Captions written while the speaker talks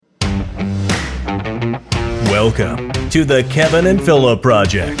Welcome to the Kevin and Phillip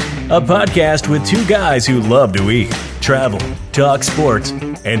Project, a podcast with two guys who love to eat, travel, talk sports,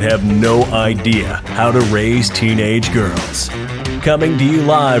 and have no idea how to raise teenage girls. Coming to you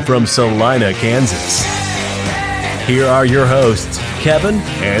live from Salina, Kansas. Here are your hosts, Kevin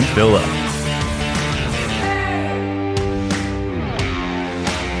and Phillip.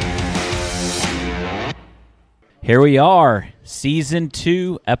 Here we are, Season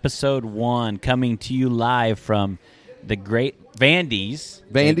 2, Episode 1, coming to you live from the Great Vandy's.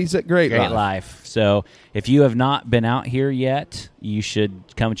 Vandy's at Great Life. So if you have not been out here yet, you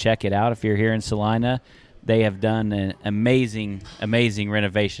should come check it out if you're here in Salina. They have done an amazing, amazing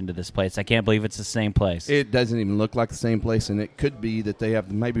renovation to this place. I can't believe it's the same place. It doesn't even look like the same place, and it could be that they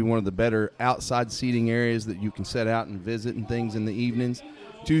have maybe one of the better outside seating areas that you can set out and visit and things in the evenings.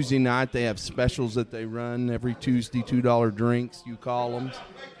 Tuesday night, they have specials that they run every Tuesday, $2 drinks, you call them.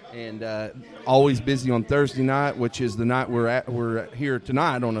 And always busy on Thursday night, which is the night we're here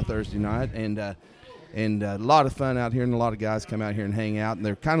tonight on a Thursday night. And a lot of fun out here, and a lot of guys come out here and hang out. And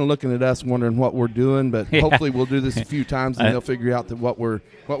they're kind of looking at us wondering what we're doing, but hopefully we'll do this a few times, and they'll figure out that what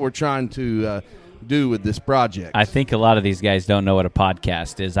we're trying to do with this project. I think a lot of these guys don't know what a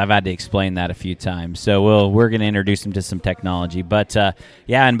podcast is. I've had to explain that a few times. So we're going to introduce them to some technology. But, in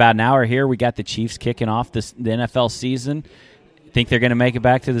about an hour here, we got the Chiefs kicking off the NFL season. Think they're going to make it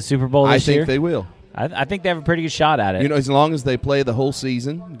back to the Super Bowl this year? I think they will. I think they have a pretty good shot at it. You know, as long as they play the whole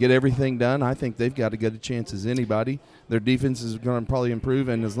season, get everything done, I think they've got as good a chance as anybody. Their defense is going to probably improve,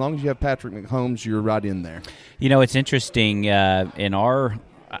 and as long as you have Patrick Mahomes, you're right in there. You know, it's interesting in our –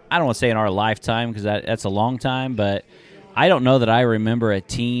 I don't want to say in our lifetime because that's a long time, but I don't know that I remember a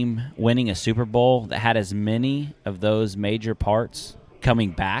team winning a Super Bowl that had as many of those major parts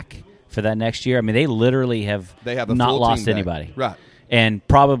coming back for that next year. I mean, they literally have not lost anybody. Right. And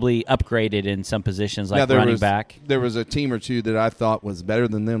probably upgraded in some positions like running back. There was a team or two that I thought was better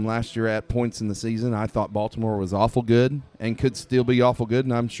than them last year at points in the season. I thought Baltimore was awful good and could still be awful good,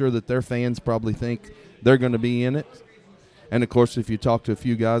 and I'm sure that their fans probably think they're going to be in it. And, of course, if you talk to a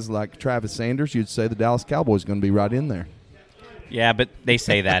few guys like Travis Sanders, you'd say the Dallas Cowboys are going to be right in there. Yeah, but they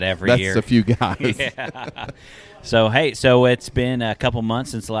say that every year. That's a few guys. Yeah. So it's been a couple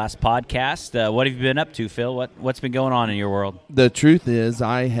months since the last podcast. What have you been up to, Phil? What's been going on in your world? The truth is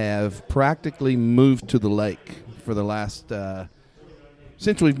I have practically moved to the lake for the last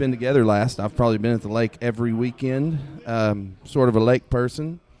since we've been together last. I've probably been at the lake every weekend, sort of a lake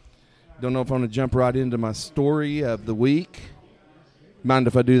person. Don't know if I want to jump right into my story of the week. Mind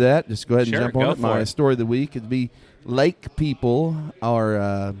if I do that? Just go ahead and jump on it. My story of the week would be lake people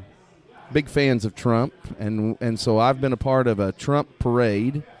are big fans of Trump, and so I've been a part of a Trump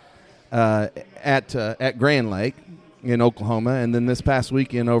parade at Grand Lake in Oklahoma, and then this past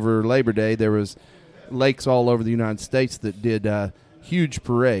weekend over Labor Day there was lakes all over the United States that did huge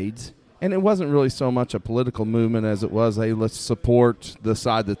parades. And it wasn't really so much a political movement as it was, hey, let's support the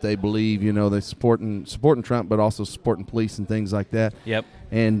side that they believe. You know, they supporting Trump, but also supporting police and things like that. Yep.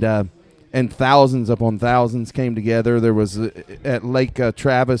 And thousands upon thousands came together. There was at Lake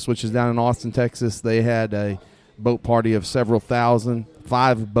Travis, which is down in Austin, Texas. They had a boat party of several thousand.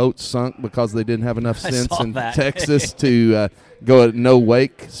 5 boats sunk because they didn't have enough sense in Texas to go at no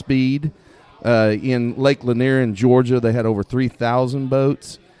wake speed. In Lake Lanier in Georgia, they had over 3,000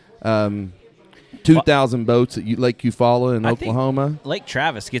 boats. 2,000 boats at Lake Eufaula in Oklahoma. Lake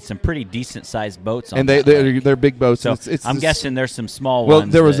Travis gets some pretty decent sized boats on and they're big boats. So I'm guessing there's some small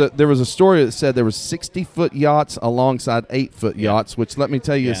ones. Well, there was a story that said there was 60-foot yachts alongside 8-foot yachts. Which let me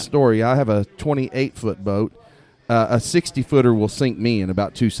tell you a story. I have a 28-foot boat. A 60-footer will sink me in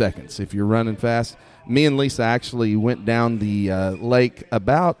about 2 seconds if you're running fast. Me and Lisa actually went down the lake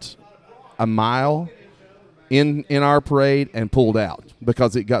about a mile in our parade and pulled out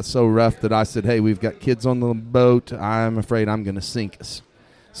because it got so rough that I said, hey, we've got kids on the boat. I'm afraid I'm going to sink us.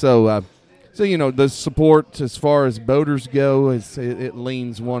 So you know, the support as far as boaters go, it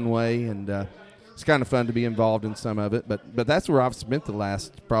leans one way, and it's kind of fun to be involved in some of it. But that's where I've spent the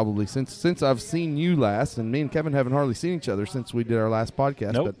last probably since I've seen you last, and me and Kevin haven't hardly seen each other since we did our last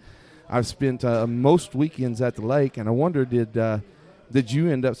podcast. Nope. But I've spent most weekends at the lake, and I wonder did you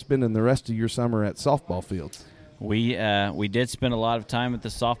end up spending the rest of your summer at softball fields? We did spend a lot of time at the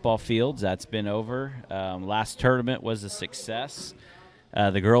softball fields. That's been over. Last tournament was a success.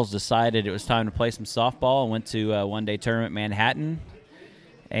 The girls decided it was time to play some softball and went to a one-day tournament in Manhattan.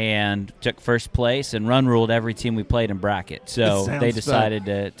 and took first place and run ruled every team we played in bracket. So they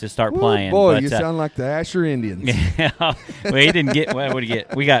decided to start playing. Boy, but, you sound like the Asher Indians. Yeah, well, he didn't get. What did he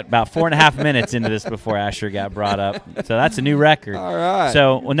get? We got about 4.5 minutes into this before Asher got brought up. So that's a new record. All right.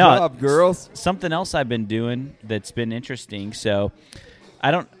 So Good job, girls. Something else I've been doing that's been interesting. So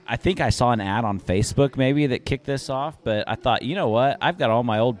I think I saw an ad on Facebook maybe that kicked this off, but I thought, you know what? I've got all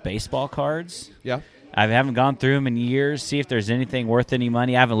my old baseball cards. Yeah. I haven't gone through them in years, see if there's anything worth any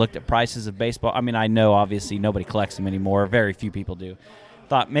money. I haven't looked at prices of baseball. I mean, I know obviously nobody collects them anymore. Very few people do.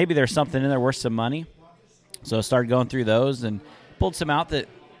 Thought maybe there's something in there worth some money. So I started going through those and pulled some out that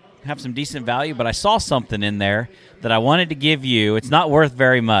have some decent value, but I saw something in there that I wanted to give you. It's not worth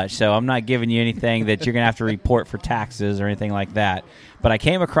very much, so I'm not giving you anything that you're going to have to report for taxes or anything like that. But I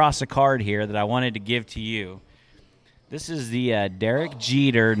came across a card here that I wanted to give to you. This is the Derek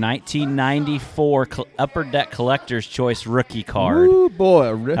Jeter 1994 Upper Deck Collector's Choice rookie card. Ooh, boy,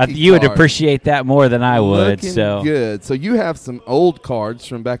 a rookie card. You would appreciate that more than I would. Looking good. So you have some old cards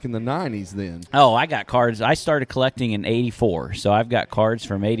from back in the 90s then. Oh, I got cards. I started collecting in 84, so I've got cards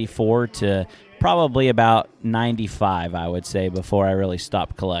from 84 to probably about 95, I would say, before I really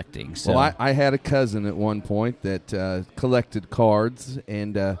stopped collecting. So. Well, I had a cousin at one point that collected cards,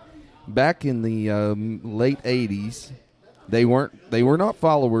 and back in the late 80s, they were not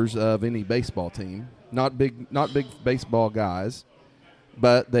followers of any baseball team, not big baseball guys,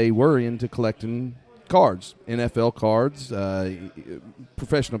 but they were into collecting cards, NFL cards,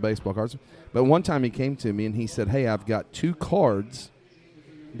 professional baseball cards. But one time he came to me and he said, "Hey, I've got 2 cards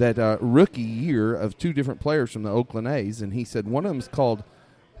that rookie year of 2 different players from the Oakland A's," and he said one of them's called,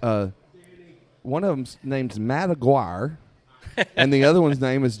 one of them's named Matt Aguirre. And the other one's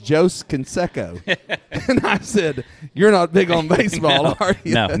name is Jose Canseco. And I said, "You're not big on baseball, are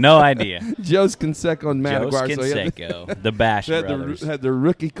you?" No idea. Jose Canseco and Matt Aguirre. Jose Canseco, the Bash brothers. Had their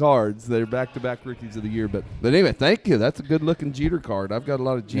rookie cards. They're back-to-back rookies of the year. But anyway, thank you. That's a good-looking Jeter card. I've got a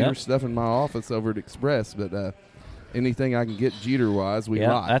lot of Jeter stuff in my office over at Express, but anything I can get Jeter-wise, we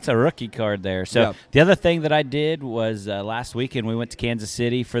like. That's a rookie card there. So the other thing that I did was last weekend we went to Kansas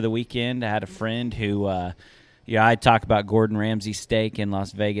City for the weekend. I had a friend who I talk about Gordon Ramsay Steak in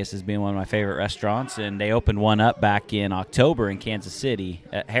Las Vegas as being one of my favorite restaurants, and they opened one up back in October in Kansas City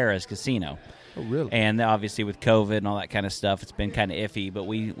at Harrah's Casino. Oh, really? And obviously with COVID and all that kind of stuff, it's been kind of iffy, but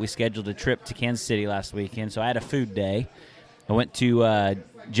we scheduled a trip to Kansas City last weekend, so I had a food day. I went to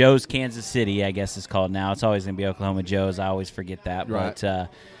Joe's Kansas City, I guess it's called now. It's always going to be Oklahoma Joe's. I always forget that. Right. But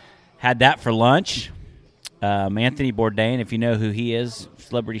had that for lunch. Anthony Bourdain, if you know who he is,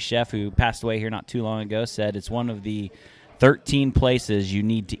 celebrity chef who passed away here not too long ago, said it's one of the 13 places you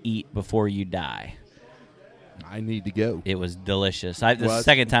need to eat before you die. I need to go. It was delicious. This is the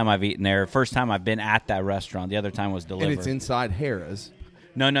second time I've eaten there. First time I've been at that restaurant. The other time was delivered. And it's inside Harrah's.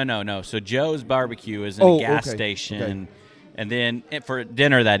 No. So Joe's Barbecue is in a gas station. Okay. And then for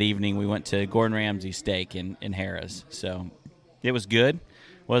dinner that evening, we went to Gordon Ramsay Steak in Harrah's. So it was good.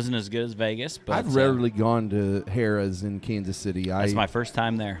 Wasn't as good as Vegas, but I've rarely gone to Harrah's in Kansas City. That's my first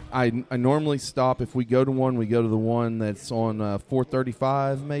time there. I normally stop. If we go to one, we go to the one that's on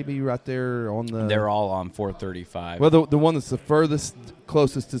 435, maybe right there on the. They're all on 435. Well, the one that's the furthest,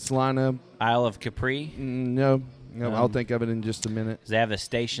 closest to Salina. Isle of Capri? No, I'll think of it in just a minute. They have a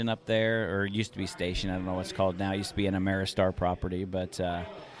station up there, or used to be station. I don't know what it's called now. It used to be an Ameristar property, but.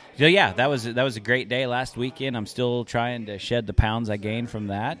 So, yeah, that was a great day last weekend. I'm still trying to shed the pounds I gained from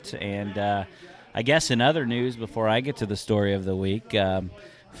that. And I guess in other news, before I get to the story of the week,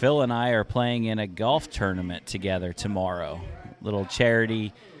 Phil and I are playing in a golf tournament together tomorrow. Little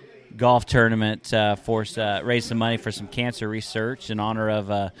charity golf tournament raise some money for some cancer research in honor of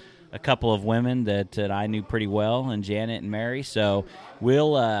a couple of women that I knew pretty well, and Janet and Mary. So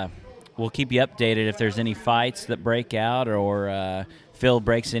we'll keep you updated if there's any fights that break out or Phil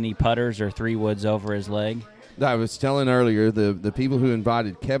breaks any putters or 3-woods over his leg. I was telling earlier, the people who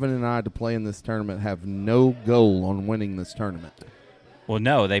invited Kevin and I to play in this tournament have no goal on winning this tournament. Well,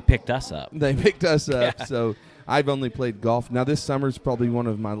 no, they picked us up. They picked us up, so I've only played golf. Now, this summer is probably one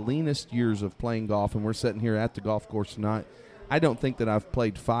of my leanest years of playing golf, and we're sitting here at the golf course tonight. I don't think that I've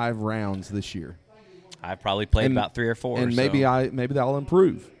played 5 rounds this year. I've probably played about 3 or 4. And maybe I'll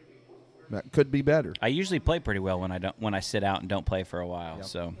improve. That could be better. I usually play pretty well when I sit out and don't play for a while.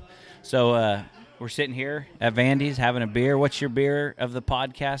 Yep. So we're sitting here at Vandy's having a beer. What's your beer of the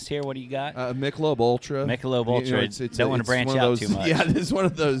podcast here? What do you got? Michelob Ultra. Michelob Ultra. Don't want to branch out too much. Yeah, it's one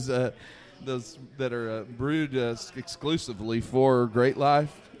of those that are brewed exclusively for Great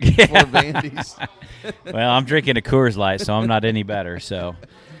Life. For Vandy's. Well, I'm drinking a Coors Light, so I'm not any better. So,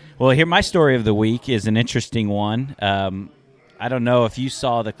 well, here my story of the week is an interesting one. I don't know if you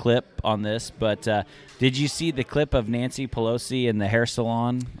saw the clip on this, but did you see the clip of Nancy Pelosi in the hair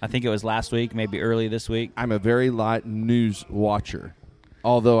salon? I think it was last week, maybe early this week. I'm a very light news watcher,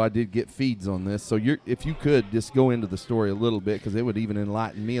 although I did get feeds on this. So if you could just go into the story a little bit, because it would even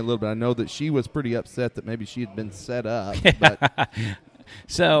enlighten me a little bit. I know that she was pretty upset that maybe she had been set up. But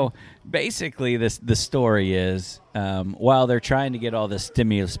So basically the story is while they're trying to get all this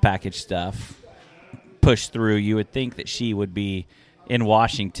stimulus package stuff pushed through, you would think that she would be in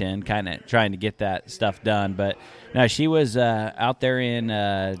Washington kind of trying to get that stuff done. But no, she was out there in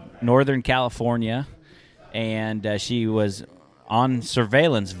Northern California, and she was on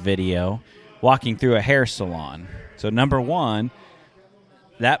surveillance video walking through a hair salon. So number one,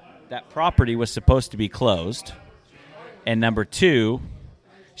 that property was supposed to be closed. And number two,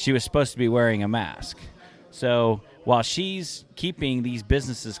 she was supposed to be wearing a mask. So while she's keeping these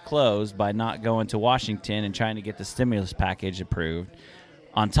businesses closed by not going to Washington and trying to get the stimulus package approved,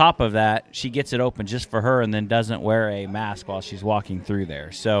 on top of that, she gets it open just for her and then doesn't wear a mask while she's walking through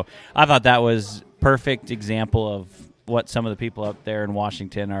there. So I thought that was perfect example of what some of the people up there in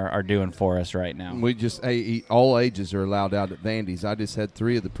Washington are doing for us right now. We just all ages are allowed out at Vandy's. I just had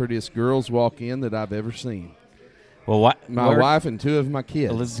 3 of the prettiest girls walk in that I've ever seen. Well, my wife and 2 of my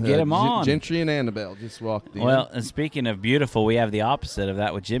kids. Let's get them on. Gentry and Annabelle just walked in. Well, and speaking of beautiful, we have the opposite of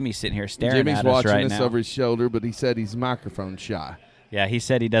that with Jimmy sitting here staring Jimmy's at us right now. watching us over his shoulder, but he said he's microphone shy. Yeah, he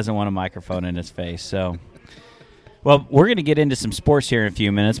said he doesn't want a microphone in his face. So, well, we're going to get into some sports here in a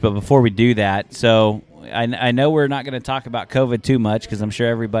few minutes, but before we do that, so I know we're not going to talk about COVID too much because I'm sure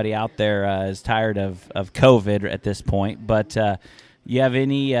everybody out there is tired of COVID at this point, but you have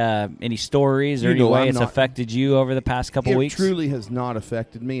any stories or any way it's affected you over the past couple weeks? It truly has not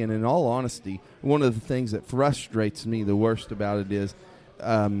affected me, and in all honesty, one of the things that frustrates me the worst about it is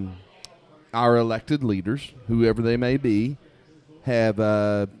our elected leaders, whoever they may be,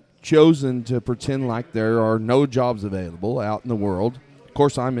 have chosen to pretend like there are no jobs available out in the world. Of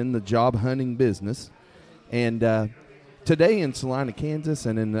course, I'm in the job hunting business, and today in Salina, Kansas,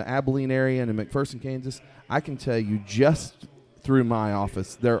 and in the Abilene area and in McPherson, Kansas, I can tell you just through my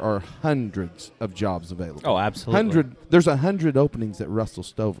office, there are hundreds of jobs available. Oh, absolutely. There's 100 openings at Russell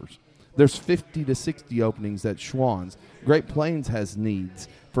Stover's. There's 50 to 60 openings at Schwann's. Great Plains has needs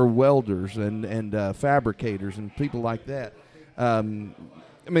for welders and fabricators and people like that. I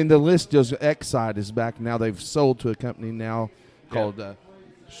mean, the list just Exide is back now. They've sold to a company now called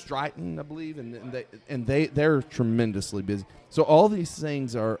Stryton, I believe, and they're tremendously busy. So all these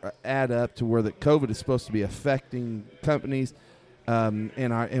things add up to where that COVID is supposed to be affecting companies. And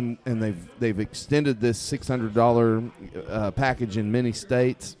they've extended this $600 package in many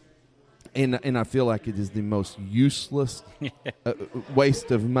states, and I feel like it is the most useless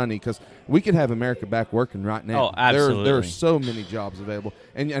waste of money because we could have America back working right now. Oh, absolutely. There are so many jobs available,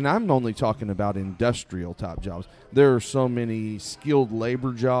 and I'm only talking about industrial type jobs. There are so many skilled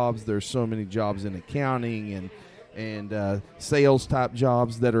labor jobs. There's so many jobs in accounting and sales type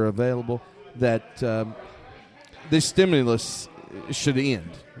jobs that are available that this stimulus should end.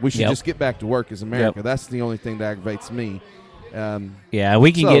 We should just get back to work as America. Yep. That's the only thing that aggravates me. Yeah,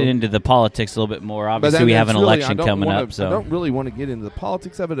 we can get into the politics a little bit more. Obviously, we have an election coming up. So I don't really want to get into the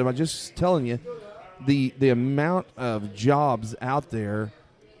politics of it. I'm just telling you, the amount of jobs out there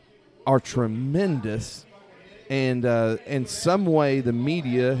are tremendous, and in some way, the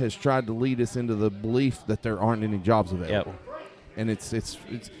media has tried to lead us into the belief that there aren't any jobs available. Yep. And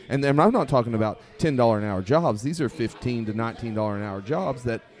and I'm not talking about $10 an hour jobs. These are $15 to $19 an hour jobs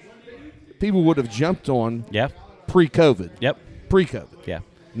that people would have jumped on. Yep. Pre-COVID. Yep. Pre-COVID. Yeah.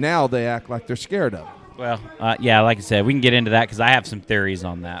 Now they act like they're scared of it. Well, yeah, like I said, we can get into that because I have some theories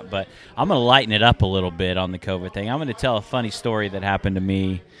on that. But I'm going to lighten it up a little bit on the COVID thing. I'm going to tell a funny story that happened to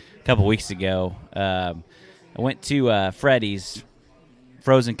me a couple weeks ago. I went to Freddy's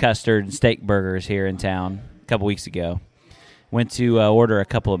Frozen Custard and Steak Burgers here in town a couple weeks ago. Went to order a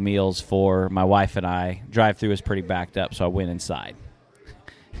couple of meals for my wife and I. Drive-thru was pretty backed up, so I went inside.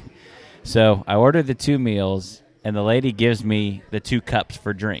 So I ordered the 2 meals, and the lady gives me the 2 cups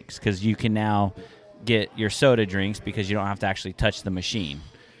for drinks because you can now get your soda drinks because you don't have to actually touch the machine.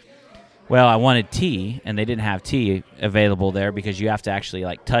 Well, I wanted tea, and they didn't have tea available there because you have to actually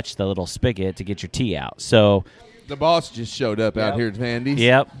touch the little spigot to get your tea out. So the boss just showed up out here at Vandy's.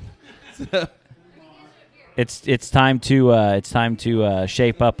 Yep. It's time to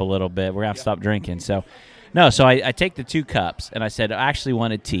shape up a little bit. We're gonna have to stop drinking. So I take the 2 cups and I said, I actually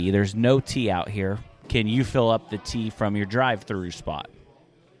wanted tea. There's no tea out here. Can you fill up the tea from your drive-through spot?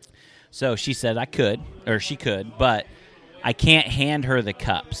 So she said she could, but I can't hand her the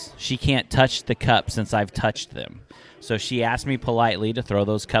cups. She can't touch the cups since I've touched them. So she asked me politely to throw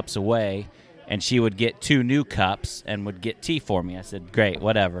those cups away, and she would get 2 new cups and would get tea for me. I said, great,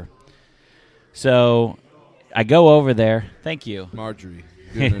 whatever. So I go over there. Thank you. Marjorie,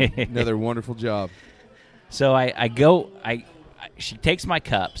 doing another wonderful job. So she takes my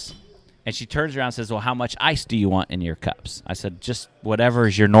cups, and she turns around and says, well, how much ice do you want in your cups? I said, just whatever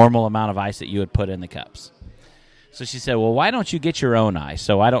is your normal amount of ice that you would put in the cups. So she said, well, why don't you get your own ice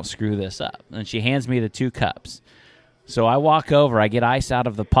so I don't screw this up? And she hands me the 2 cups. So I walk over, I get ice out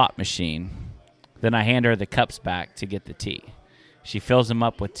of the pop machine, then I hand her the cups back to get the tea. She fills them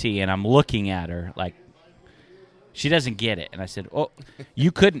up with tea, and I'm looking at her like she doesn't get it. And I said, oh,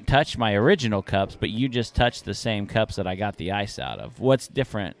 you couldn't touch my original cups, but you just touched the same cups that I got the ice out of. What's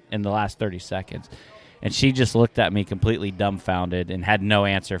different in the last 30 seconds? And she just looked at me completely dumbfounded and had no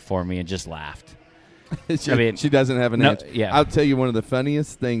answer for me and just laughed. She doesn't have an answer. Yeah. I'll tell you one of the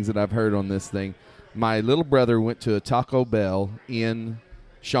funniest things that I've heard on this thing. My little brother went to a Taco Bell in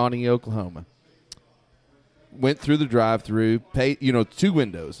Shawnee, Oklahoma. Went through the drive-thru, paid, 2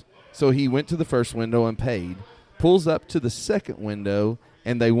 windows. So he went to the first window and paid. Pulls up to the second window,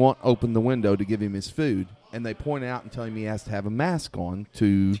 and they won't open the window to give him his food. And they point out and tell him he has to have a mask on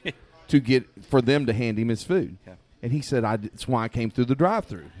to get for them to hand him his food. Yeah. And he said, that's why I came through the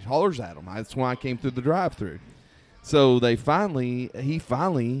drive-thru. He hollers at him. That's why I came through the drive-thru. So he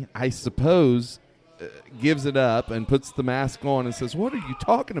finally, I suppose, gives it up and puts the mask on and says, what are you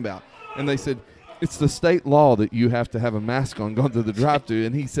talking about? And they said, it's the state law that you have to have a mask on going through the drive-thru.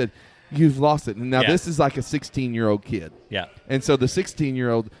 And he said, you've lost it. And now this is like a 16-year-old kid. Yeah. And so the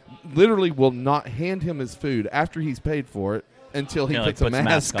 16-year-old literally will not hand him his food after he's paid for it until he puts a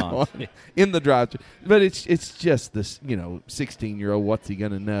mask on in the drive-thru. But it's just this, 16-year-old, what's he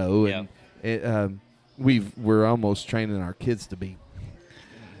going to know? Yeah. And we're almost training our kids to be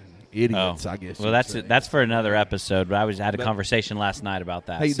idiots, I guess. Well, that's for another episode. But I had a conversation last night about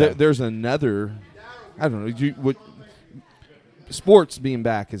that. Hey, there's another, I don't know, sports being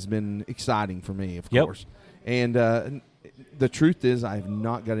back has been exciting for me, of course. And the truth is I have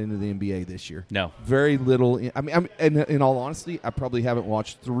not got into the NBA this year. No. Very little. In all honesty, I probably haven't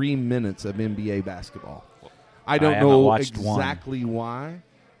watched 3 minutes of NBA basketball. I don't know exactly why.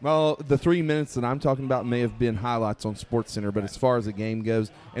 Well, the 3 minutes that I'm talking about may have been highlights on SportsCenter, but as far as the game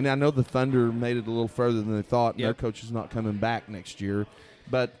goes, and I know the Thunder made it a little further than they thought, and their coach is not coming back next year,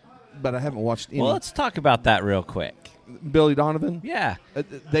 but I haven't watched any. Well, let's talk about that real quick. Billy Donovan? Yeah.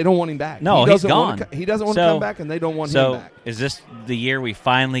 They don't want him back. No, he's gone. He doesn't want to come back, and they don't want him back. Is this the year we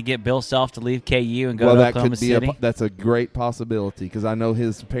finally get Bill Self to leave KU and go to Oklahoma City? That's a great possibility because I know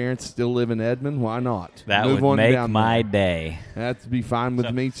his parents still live in Edmond. Why not? That would make my day. That'd be fine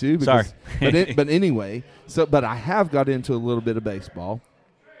with me, too. Sorry. But anyway, but I have got into a little bit of baseball.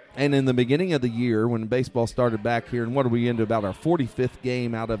 And in the beginning of the year, when baseball started back here, and what are we into, about our 45th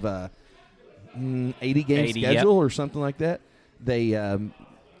game out of 80-game schedule or something like that, the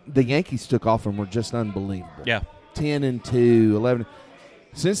Yankees took off and were just unbelievable. Yeah. 10-2, 11.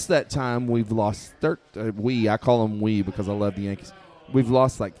 Since that time, we've lost I call them we because I love the Yankees. We've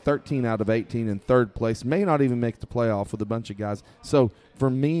lost like 13 out of 18 in third place. May not even make the playoff with a bunch of guys. So for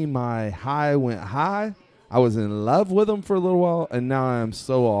me, my high went high. I was in love with them for a little while, and now I am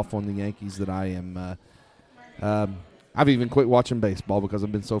so off on the Yankees that I am I've even quit watching baseball because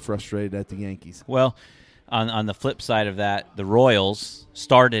I've been so frustrated at the Yankees. Well, on the flip side of that, the Royals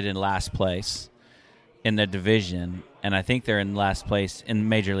started in last place in the division, and I think they're in last place in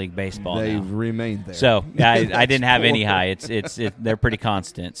Major League Baseball. They've remained there. So I didn't have any high. They're pretty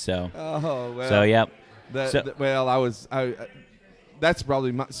constant. So yep. That's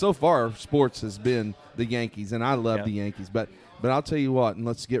probably so far. Sports has been the Yankees, and I love the Yankees. But I'll tell you what, and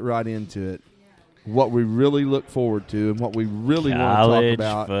let's get right into it. What we really look forward to and what we really want to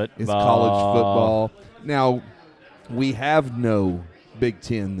talk about is college football. Now, we have no Big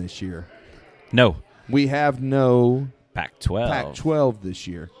Ten this year. No. We have no Pac-12. Pac-12 this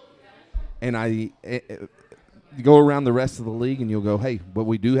year. And you go around the rest of the league and you'll go, hey, but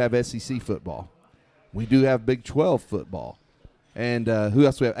we do have SEC football. We do have Big 12 football. And who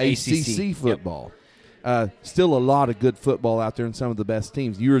else we have? ACC football. Yep. Still a lot of good football out there and some of the best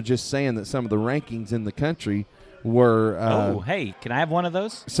teams. You were just saying that some of the rankings in the country were hey, can I have one of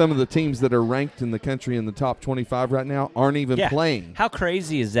those? Some of the teams that are ranked in the country in the top 25 right now aren't even playing. How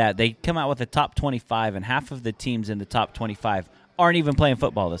crazy is that? They come out with the top 25, and half of the teams in the top 25 aren't even playing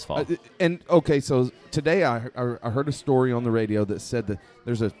football this fall. So today I heard a story on the radio that said that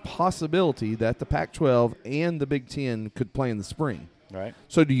there's a possibility that the Pac-12 and the Big Ten could play in the spring. Right.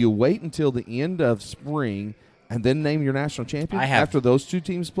 So do you wait until the end of spring And then name your national champion after those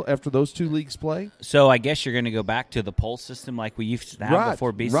two leagues play. So I guess you're going to go back to the poll system like we used to have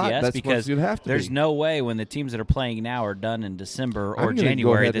before BCS, because there's no way when the teams that are playing now are done in December or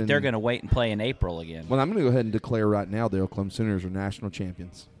January that they're going to wait and play in April again. Well, I'm going to go ahead and declare right now the Oklahoma Sooners are national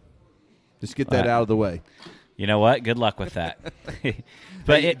champions. Just get that out of the way. You know what? Good luck with that.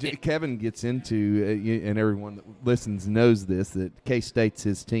 But Kevin gets into, and everyone that listens knows this, that K-State's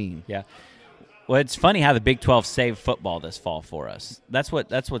his team. Yeah. Well, it's funny how the Big 12 saved football this fall for us. That's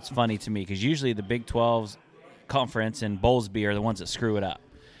what's funny to me, because usually the Big 12's conference and Bowlesby are the ones that screw it up.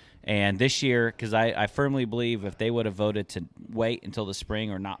 And this year, because I firmly believe if they would have voted to wait until the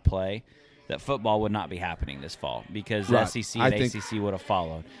spring or not play, that football would not be happening this fall, because the SEC and ACC would have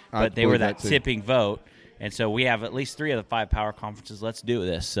followed. But they were that tipping vote. And so we have at least 3 of the 5 power conferences. Let's do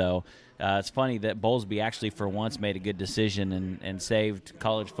this. So it's funny that Bowlesby actually for once made a good decision and saved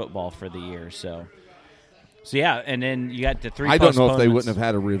college football for the year. So yeah, and then you got the 3 I don't know if they wouldn't have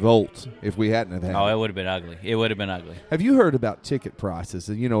had a revolt if we hadn't have had it would have been ugly. It would have been ugly. Have you heard about ticket prices?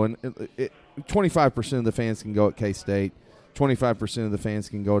 You know, 25% of the fans can go at K-State. 25% of the fans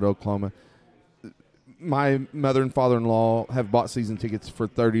can go at Oklahoma. My mother and father-in-law have bought season tickets for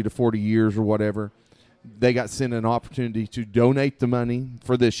 30 to 40 years or whatever. They got sent an opportunity to donate the money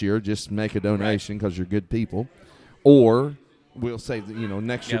for this year, just make a donation because you're good people. Or we'll say that,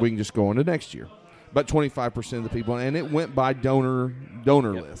 next year we can just go into next year. But 25% of the people, and it went by donor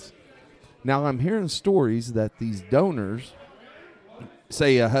list. Now I'm hearing stories that these donors,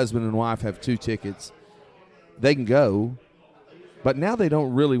 say a husband and wife have 2 tickets, they can go, but now they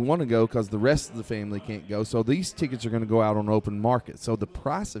don't really want to go because the rest of the family can't go. So these tickets are going to go out on open market. So the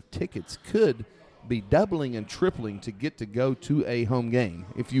price of tickets could be doubling and tripling to get to go to a home game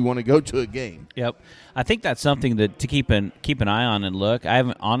if you want to go to a game. Yep. I think that's something to keep an eye on and look. I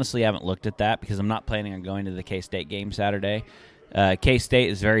haven't looked at that because I'm not planning on going to the K-State game Saturday. K-State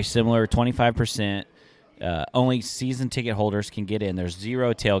is very similar, 25%. Only season ticket holders can get in. There's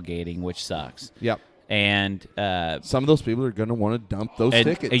 0 tailgating, which sucks. Yep. And some of those people are going to want to dump those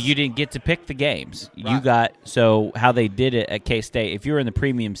tickets. You didn't get to pick the games. Right. So how they did it at K-State, if you were in the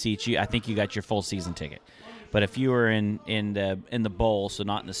premium seats, I think you got your full season ticket. But if you were in the bowl, so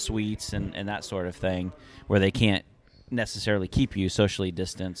not in the suites and that sort of thing, where they can't necessarily keep you socially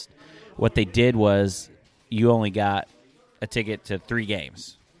distanced, what they did was you only got a ticket to 3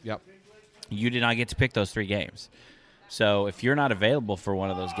 games. Yep. You did not get to pick those 3 games. So if you're not available for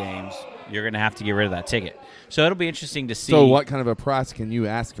one of those games, you're going to have to get rid of that ticket. So it'll be interesting to see. So what kind of a price can you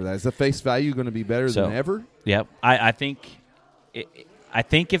ask for that? Is the face value going to be better than ever? Yep. I think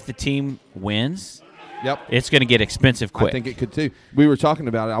if the team wins, yep, it's going to get expensive quick. I think it could too. We were talking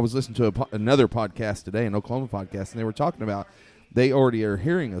about it. I was listening to another podcast today, an Oklahoma podcast, and they were talking about they already are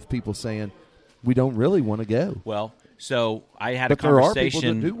hearing of people saying, we don't really want to go. Well, so I had a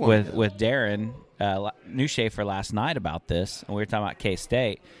conversation with Darren Newshafer last night about this, and we were talking about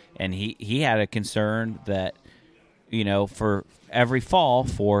K-State, and he had a concern that, for every fall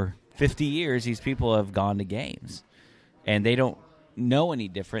for 50 years, these people have gone to games, and they don't know any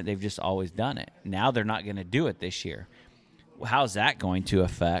different. They've just always done it. Now they're not going to do it this year. How's that going to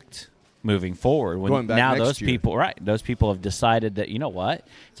affect moving forward? Going back now those year. Those people have decided that, you know what,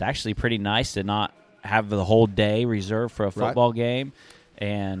 it's actually pretty nice to not have the whole day reserved for a football game.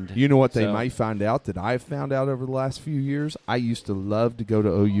 And you know what they might find out that I've found out over the last few years? I used to love to go to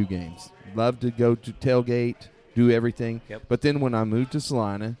OU games, love to go to tailgate, do everything. Yep. But then when I moved to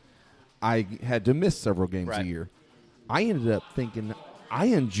Salina, I had to miss several games a year. I ended up thinking I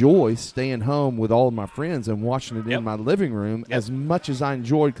enjoy staying home with all of my friends and watching it in my living room as much as I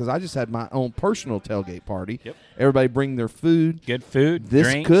enjoyed, because I just had my own personal tailgate party. Yep. Everybody bring their food. Good food,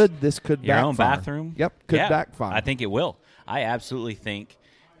 drinks. This could your backfire. Own bathroom. Yep, could backfire. I think it will. I absolutely think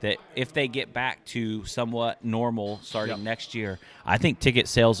that if they get back to somewhat normal starting next year, I think ticket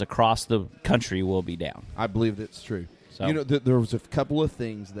sales across the country will be down. I believe that's true. So. There was a couple of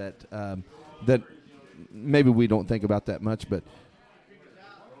things that that maybe we don't think about that much, but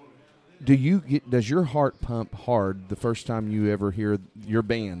does your heart pump hard the first time you ever hear your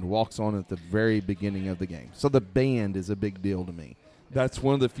band walks on at the very beginning of the game? So the band is a big deal to me. That's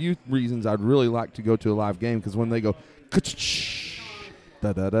one of the few reasons I'd really like to go to a live game, because when they go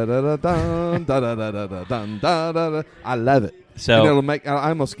da da da da da dun da da da da da dun da da da, I love it. So it'll make I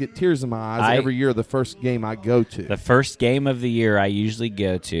almost get tears in my eyes every year. The first game I go to, the first game of the year I usually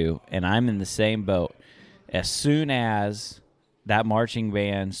go to, and I'm in the same boat. As soon as that marching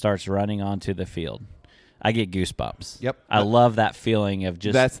band starts running onto the field, I get goosebumps. Yep, I love that feeling of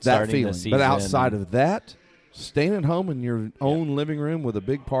just starting the season. But outside of that, staying at home in your own living room with a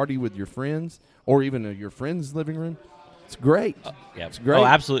big party with your friends, or even your friend's living room. It's great. Yeah, it's great. Oh,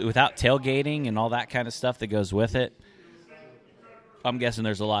 absolutely. Without tailgating and all that kind of stuff that goes with it, I'm guessing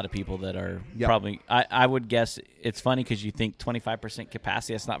there's a lot of people that are probably – I would guess it's funny because you think 25%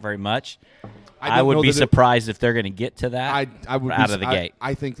 capacity, that's not very much. I would be surprised if they're going to get to that out of the gate.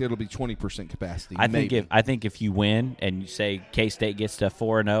 I think it'll be 20% capacity. I think if you win and you say K-State gets to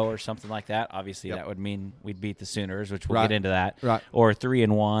 4-0 or something like that, obviously that would mean we'd beat the Sooners, which we'll get into that. Right. Or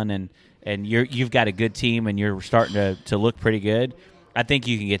 3-1 and you've got a good team and you're starting to look pretty good. I think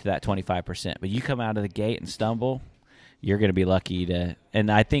you can get to that 25%. But you come out of the gate and stumble – you're going to be lucky to –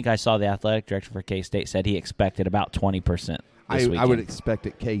 and I think I saw the athletic director for K-State said he expected about 20% this weekend. I would expect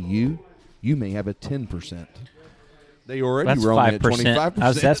at KU, you may have a 10%. They already that's were only at 5%.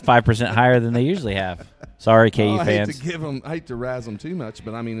 25%. That's 5% higher than they usually have. Sorry, KU fans. I hate to razz them too much,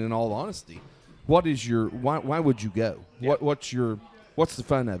 but, I mean, in all honesty, what is your – why would you go? Yeah. What's the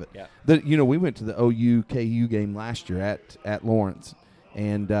fun of it? Yeah. We went to the OU-KU game last year at Lawrence,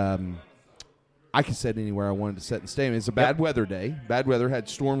 and I could sit anywhere I wanted to sit in the stadium. It's a bad weather day. Bad weather. Had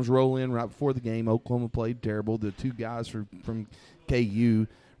storms roll in right before the game. Oklahoma played terrible. The two guys from KU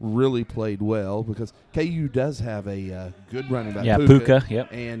really played well because KU does have a good running back. Yeah, Puka.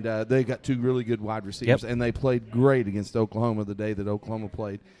 Yep. And they got two really good wide receivers, and they played great against Oklahoma the day that Oklahoma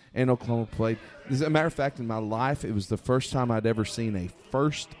played. And Oklahoma played. As a matter of fact, in my life, it was the first time I'd ever seen a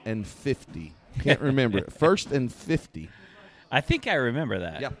 1st and 50. Can't remember it. 1st and 50. I think I remember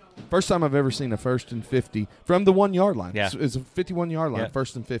that. Yeah. First time I've ever seen a 1st and 50 from the 1 yard line. Yeah. It's a 51-yard line,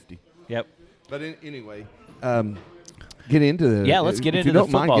 1st and 50. Yep. But anyway, get into the – yeah, let's get into the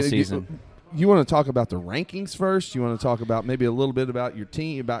football season. You want to talk about the rankings first? You want to talk about maybe a little bit about your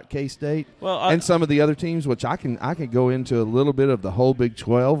team, about K-State, and some of the other teams, which I can go into a little bit of the whole Big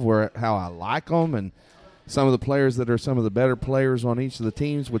 12, how I like them, and some of the players that are some of the better players on each of the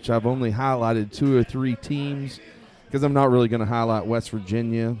teams, which I've only highlighted 2 or 3 teams. Because I'm not really going to highlight West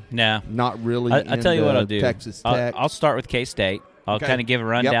Virginia. No. Not really. I'll tell you what I'll do. Texas Tech. I'll start with K-State. I'll kind of give a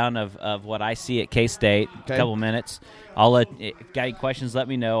rundown of what I see at K-State. A couple minutes. If you got any questions, let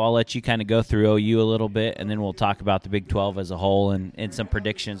me know. I'll let you kind of go through OU a little bit, and then we'll talk about the Big 12 as a whole and some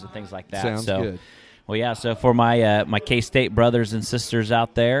predictions and things like that. Sounds good. Well, yeah, so for my K-State brothers and sisters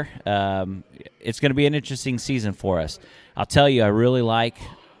out there, it's going to be an interesting season for us. I'll tell you, I really like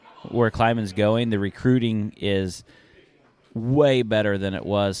where Kleiman's going. The recruiting is way better than it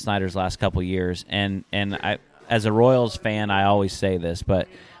was Snyder's last couple years. And I, as a Royals fan, I always say this, but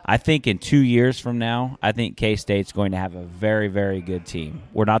I think in 2 years from now, I think K-State's going to have a very, very good team.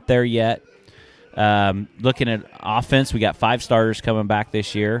 We're not there yet. Looking at offense, we got 5 starters coming back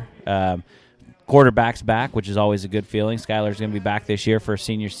this year. Quarterback's back, which is always a good feeling. Skylar's going to be back this year for a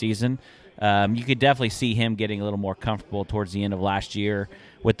senior season. You could definitely see him getting a little more comfortable towards the end of last year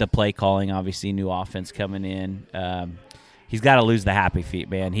with the play calling, obviously new offense coming in. He's got to lose the happy feet,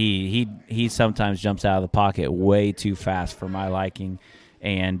 man. He sometimes jumps out of the pocket way too fast for my liking.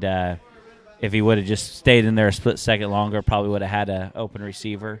 And if he would have just stayed in there a split second longer, probably would have had an open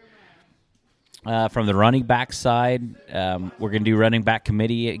receiver. From the running back side, we're going to do running back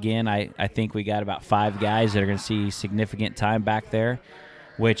committee again. I think we got about 5 guys that are going to see significant time back there,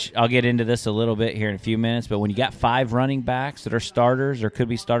 which I'll get into this a little bit here in a few minutes. But when you got 5 running backs that are starters or could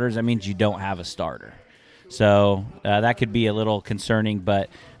be starters, that means you don't have a starter. So that could be a little concerning, but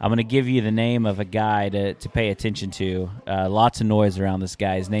I'm going to give you the name of a guy to pay attention to. Lots of noise around this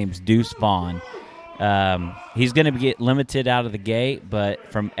guy. His name's Deuce Vaughn. He's going to get limited out of the gate,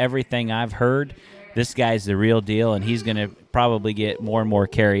 but from everything I've heard, this guy's the real deal, and he's going to probably get more and more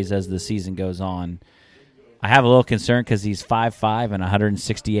carries as the season goes on. I have a little concern because he's 5'5" and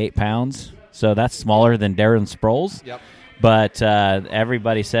 168 pounds, so that's smaller than Darren Sproles. Yep. But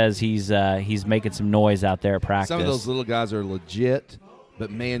everybody says he's making some noise out there at practice. Some of those little guys are legit,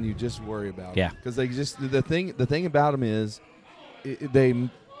 but man, you just worry about them. because they just the thing about them is they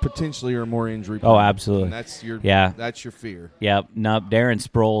potentially are more injury prone. Oh, absolutely. And that's your fear. Yep. No, Darren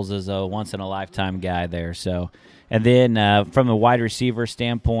Sproles is a once in a lifetime guy there. So, and then from a wide receiver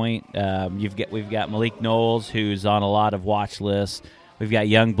standpoint, we've got Malik Knowles, who's on a lot of watch lists. We've got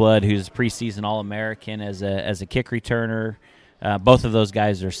Youngblood, who's Preseason All-American as a kick returner. Both of those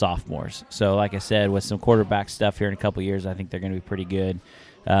guys are sophomores. So, like I said, with some quarterback stuff here in a couple of years, I think they're going to be pretty good.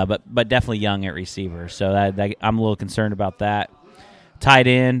 But definitely young at receiver. So I'm a little concerned about that. Tight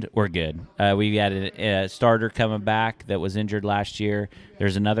end, we're good. We got a starter coming back that was injured last year.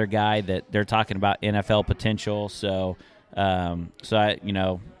 There's another guy that they're talking about NFL potential. So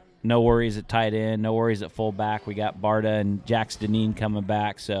no worries at tight end, no worries at fullback. We got Barta and Jax Deneen coming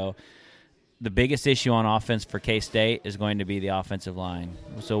back. So the biggest issue on offense for K-State is going to be the offensive line.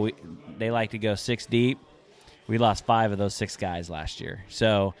 So they like to go 6 deep. We lost 5 of those 6 guys last year.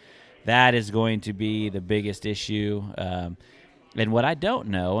 So that is going to be the biggest issue. And what I don't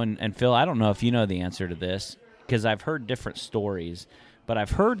know, and Phil, I don't know if you know the answer to this, because I've heard different stories, but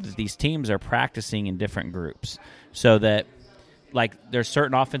I've heard that these teams are practicing in different groups. So that, like, there's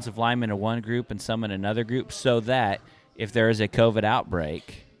certain offensive linemen in one group and some in another group, so that if there is a COVID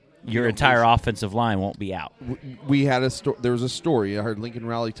outbreak, your entire offensive line won't be out. We had there was a story. I heard Lincoln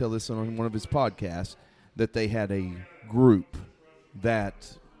Riley tell this on one of his podcasts, that they had a group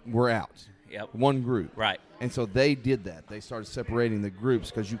that were out. Yep. One group. Right. And so they did that. They started separating the groups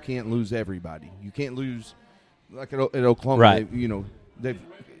because you can't lose everybody. You can't lose, like at Oklahoma. Right.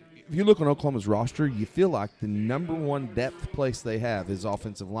 If you look on Oklahoma's roster, you feel like the number one depth place they have is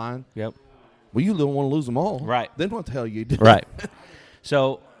offensive line. Yep. Well, you don't want to lose them all. Right. Then what the hell you do? Right.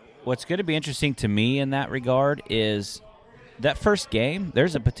 So what's going to be interesting to me in that regard is that first game,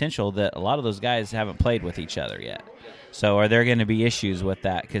 there's a potential that a lot of those guys haven't played with each other yet. So are there going to be issues with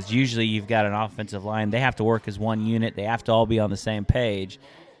that? Because usually you've got an offensive line. They have to work as one unit. They have to all be on the same page.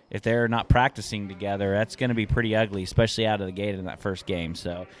 If they're not practicing together, that's going to be pretty ugly, especially out of the gate in that first game.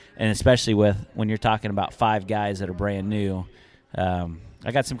 So, and especially when you're talking about 5 guys that are brand new.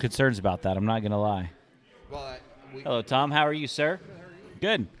 I got some concerns about that. I'm not going to lie. Hello, Tom. How are you, sir?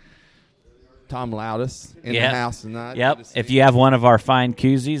 Good. Tom Loudis in the house tonight. Yep. If you have one of our fine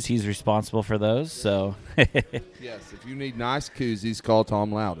koozies, he's responsible for those. So. Yes, if you need nice koozies, call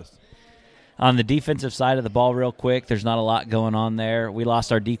Tom Loudis. On the defensive side of the ball, real quick, there's not a lot going on there. We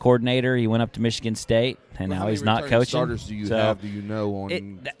lost our D coordinator. He went up to Michigan State, and now he's not coaching. Starters do you have? Do you know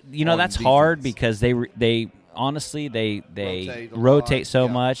on? That's defense? hard because they honestly they rotate so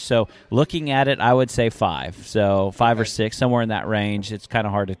much. So looking at it, I would say 5. So 5 or 6, somewhere in that range. It's kind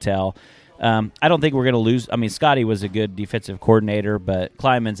of hard to tell. I don't think we're going to lose. I mean, Scotty was a good defensive coordinator, but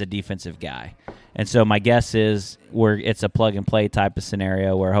Kleiman's a defensive guy. And so my guess is it's a plug-and-play type of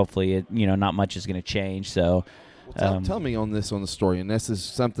scenario where hopefully not much is going to change. So tell me on the story, and this is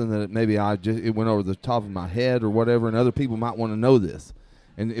something that maybe it went over the top of my head or whatever, and other people might want to know this,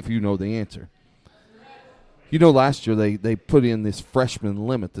 and if you know the answer. Last year they put in this freshman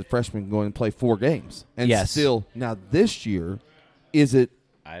limit. The freshmen go and play 4 games. And yes. Still, now this year, is it?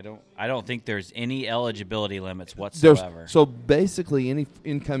 I don't think there's any eligibility limits whatsoever. So basically, any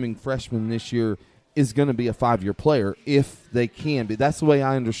incoming freshman this year is going to be a 5-year player if they can be. That's the way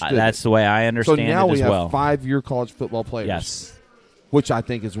I understood. That's the way I understand it as well. So now we have 5-year college football players. Yes. Which I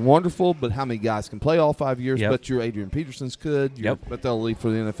think is wonderful, but how many guys can play all 5 years? Yep. But your Adrian Petersons could. Yep. But they'll leave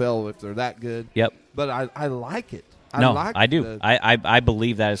for the NFL if they're that good. Yep. But I like it. I do. I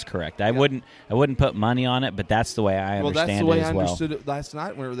believe that is correct. I wouldn't put money on it, but that's the way I understand it as well. Well, that's the way I understood it last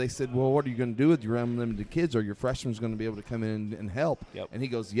night whenever they said, well, what are you going to do with your unlimited kids? Are your freshmen going to be able to come in and help? Yep. And he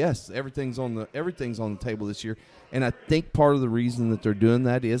goes, yes, everything's on the table this year. And I think part of the reason that they're doing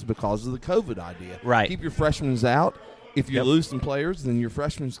that is because of the COVID idea. Right. Keep your freshmen out. If you lose some players, then your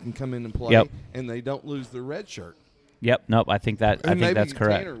freshmen can come in and play, and they don't lose their red shirt. Yep. Nope. I think that's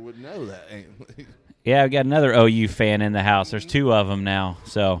correct. Tanner would know that. Yeah, we got another OU fan in the house. There's 2 of them now.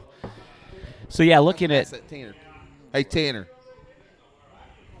 So yeah, looking at Tanner. Hey, Tanner.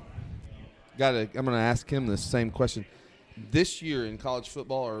 I'm going to ask him the same question. This year in college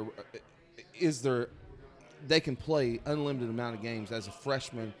football, they can play unlimited amount of games as a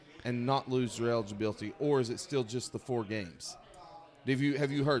freshman and not lose their eligibility, or is it still just the 4 games? Have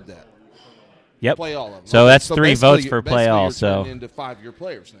you heard that? Yep. Play all of them. So that's 3 votes for play all. So into 5-year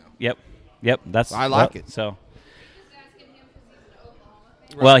players now. Yep. I like it. So.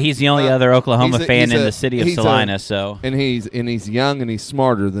 Well, he's the only other Oklahoma fan in the city of Salina. And he's young and he's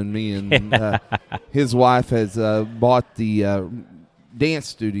smarter than me. And his wife has bought the dance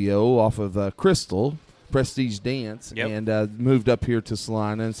studio off of Crystal Prestige Dance and moved up here to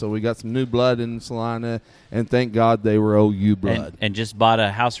Salina. And so we got some new blood in Salina, and thank God they were OU blood. And just bought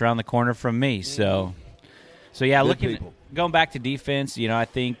a house around the corner from me. So yeah, going back to defense, I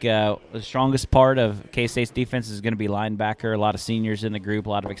think the strongest part of K-State's defense is going to be linebacker. A lot of seniors in the group, a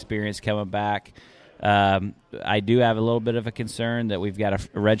lot of experience coming back. I do have a little bit of a concern that we've got a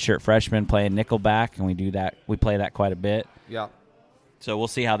redshirt freshman playing nickelback, and we play that quite a bit. Yeah. So we'll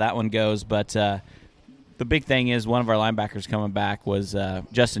see how that one goes. But the big thing is one of our linebackers coming back was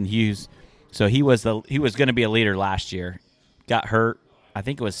Justin Hughes. So he was going to be a leader last year. Got hurt. I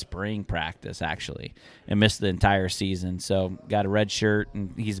think it was spring practice, actually, and missed the entire season. So got a red shirt,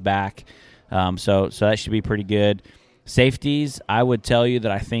 and he's back. So that should be pretty good. Safeties, I would tell you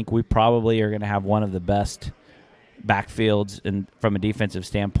that I think we probably are going to have one of the best backfields and from a defensive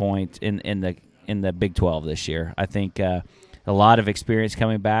standpoint in the Big 12 this year. I think a lot of experience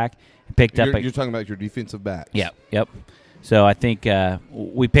coming back. You're talking about your defensive backs. Yep. So I think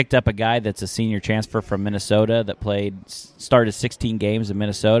we picked up a guy that's a senior transfer from Minnesota that started 16 games in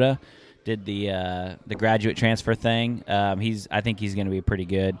Minnesota, did the graduate transfer thing. I think he's going to be pretty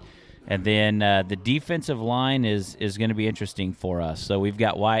good. And then the defensive line is going to be interesting for us. So we've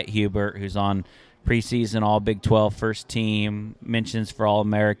got Wyatt Hubert, who's on preseason All Big 12 first team, mentions for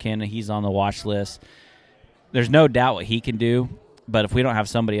All-American. He's on the watch list. There's no doubt what he can do. But if we don't have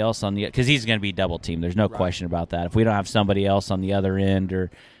somebody else on because he's going to be double teamed, there's no question about that. If we don't have somebody else on the other end,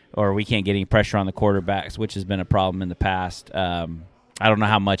 or we can't get any pressure on the quarterbacks, which has been a problem in the past, I don't know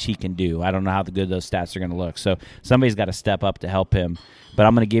how much he can do. I don't know how good those stats are going to look. So somebody's got to step up to help him. But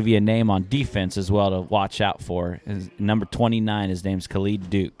I'm going to give you a name on defense as well to watch out for. Number 29, his name's Khalid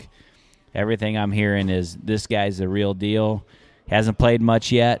Duke. Everything I'm hearing is this guy's the real deal. He hasn't played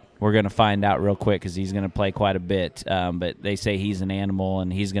much yet. We're going to find out real quick because he's going to play quite a bit. But they say he's an animal,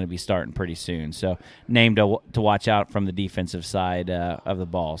 and he's going to be starting pretty soon. So name to watch out from the defensive side of the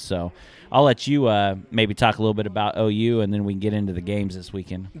ball. So I'll let you maybe talk a little bit about OU, and then we can get into the games this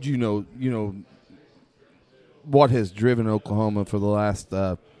weekend. You know what has driven Oklahoma for the last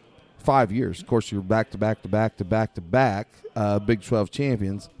 5 years. Of course, you're back-to-back Big 12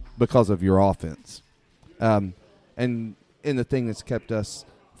 champions because of your offense. And the thing that's kept us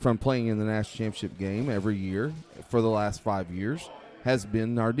from playing in the national championship game every year for the last 5 years has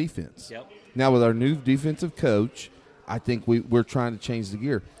been our defense. Yep. Now, with our new defensive coach, I think we're trying to change the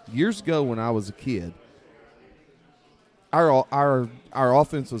gear. Years ago when I was a kid, our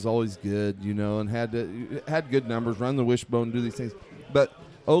offense was always good, and had good numbers, run the wishbone, do these things. But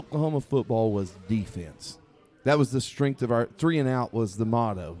Oklahoma football was defense. That was the strength of our 3 and out was the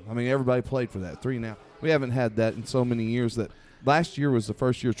motto. I mean, everybody played for that, 3 and out. We haven't had that in so many years that last year was the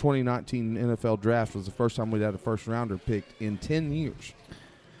first year, 2019 NFL draft was the first time we'd had a first-rounder picked in 10 years.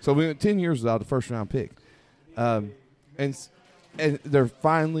 So we went 10 years without a first-round pick. And they're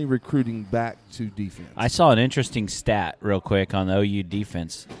finally recruiting back to defense. I saw an interesting stat real quick on the OU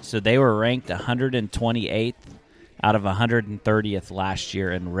defense. So they were ranked 128th out of 130th last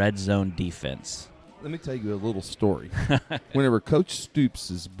year in red zone defense. Let me tell you a little story. Whenever Coach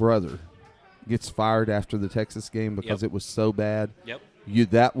Stoops' brother gets fired after the Texas game because it was so bad,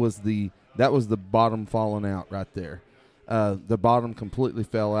 that was the bottom falling out right there. The bottom completely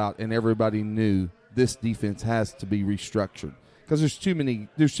fell out, and everybody knew this defense has to be restructured because there's too many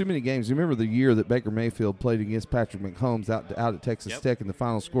games. Remember the year that Baker Mayfield played against Patrick Mahomes out at Texas Tech, and the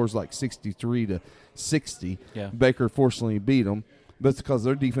final score's like 63-60. Yeah. Baker fortunately beat them. But it's because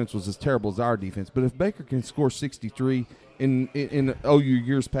their defense was as terrible as our defense. But if Baker can score 63 in OU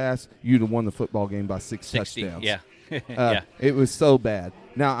years past, you'd have won the football game by 6 touchdowns. Yeah. It was so bad.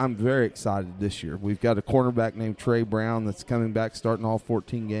 Now, I'm very excited this year. We've got a cornerback named Trey Brown that's coming back, starting all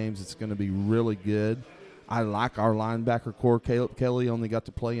 14 games. It's going to be really good. I like our linebacker core. Caleb Kelly only got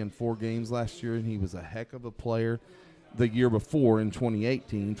to play in 4 games last year, and he was a heck of a player. The year before in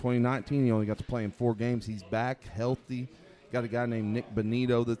 2019, he only got to play in 4 games. He's back, healthy. Got a guy named Nick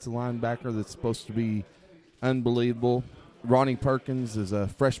Benito that's a linebacker that's supposed to be unbelievable. Ronnie Perkins is a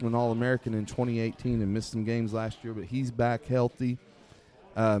freshman All-American in 2018 and missed some games last year, but he's back healthy.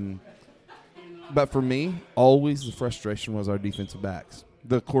 But for me, always the frustration was our defensive backs.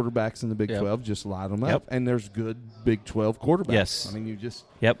 The quarterbacks in the Big 12 just light them up, and there's good Big 12 quarterbacks. Yes. I mean, you just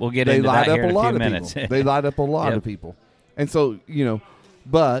we'll get into that here in a few minutes. They light up a lot of people. And so,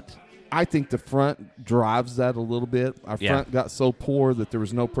 but I think the front drives that a little bit. Our front got so poor that there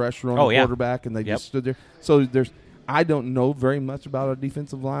was no pressure on the quarterback, and they just stood there. So I don't know very much about our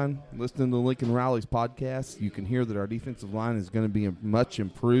defensive line. Listening to Lincoln Riley's podcast, you can hear that our defensive line is going to be much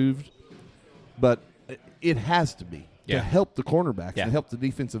improved, but it has to be to help the cornerbacks, to help the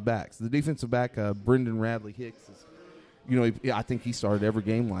defensive backs. The defensive back, Brendan Radley Hicks, is, I think he started every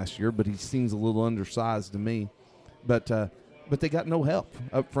game last year, but he seems a little undersized to me. But they got no help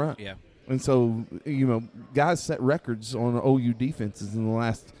up front. Yeah. And so, guys set records on OU defenses in the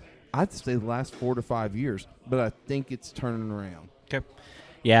last 4 to 5 years. But I think it's turning around. Okay.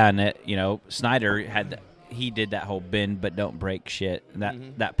 Yeah, and Snyder he did that whole bend but don't break shit.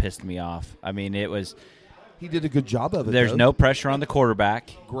 And that pissed me off. I mean, he did a good job of it. There's no pressure on the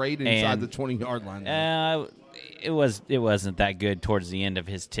quarterback. Great inside the 20-yard line. It wasn't that good towards the end of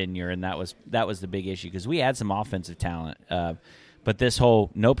his tenure, and that was the big issue because we had some offensive talent. But this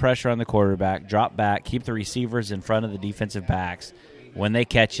whole no pressure on the quarterback, drop back, keep the receivers in front of the defensive backs. When they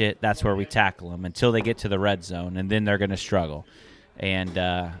catch it, that's where we tackle them until they get to the red zone, and then they're going to struggle. And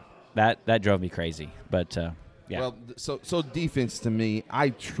that drove me crazy. But Yeah. Well, so defense to me, I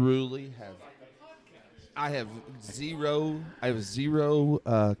truly have zero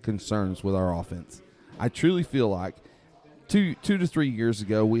concerns with our offense. I truly feel like 2 to 3 years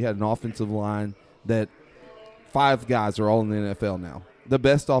ago we had an offensive line that 5 guys are all in the NFL now. The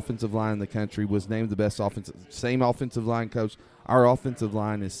best offensive line in the country was named the best same offensive line coach. Our offensive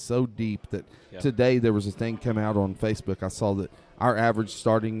line is so deep that today there was a thing come out on Facebook. I saw that our average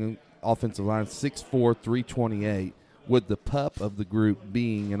starting offensive line 6'4", 328, with the pup of the group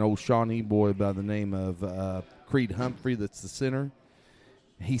being an old Shawnee boy by the name of Creed Humphrey that's the center.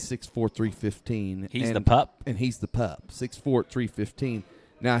 He's 6'4", 315. He's the pup? And he's the pup, 6'4", 315.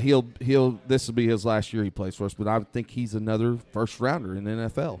 Now, this will be his last year he plays for us, but I think he's another first-rounder in the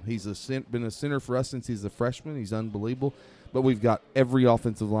NFL. He's been a center for us since he's a freshman. He's unbelievable. But we've got every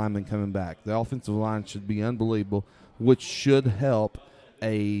offensive lineman coming back. The offensive line should be unbelievable, which should help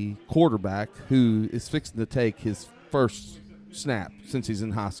a quarterback who is fixing to take his first snap since he's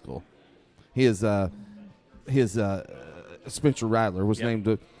in high school. His Spencer Rattler was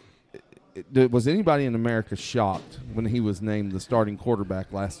named was anybody in America shocked when he was named the starting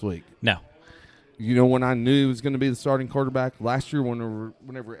quarterback last week? No. You know when I knew he was going to be the starting quarterback? Last year whenever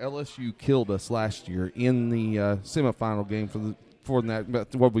LSU killed us last year in the semifinal game for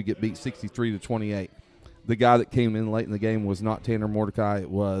that, what we get beat 63-28. The guy that came in late in the game was not Tanner Mordecai. It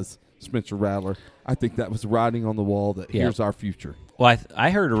was Spencer Rattler. I think that was writing on the wall that here's our future. Well, I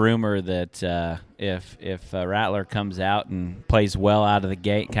heard a rumor that if Rattler comes out and plays well out of the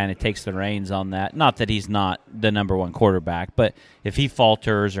gate, kind of takes the reins on that, not that he's not the number one quarterback, but if he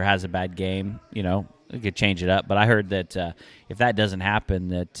falters or has a bad game, it could change it up. But I heard that if that doesn't happen,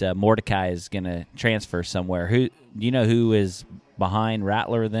 that Mordecai is going to transfer somewhere. Who do you know who is behind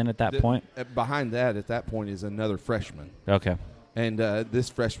Rattler then at that point? Behind that at that point is another freshman. Okay. And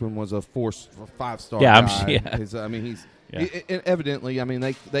this freshman was a 5-star guy. Evidently,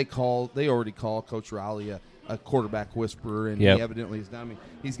 they already call Coach Riley a quarterback whisperer, and he evidently is now.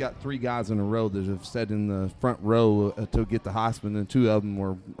 He's got 3 guys in a row that have sat in the front row to get the Heisman, and 2 of them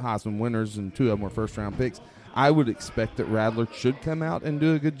were Heisman winners, and 2 of them were first-round picks. I would expect that Rattler should come out and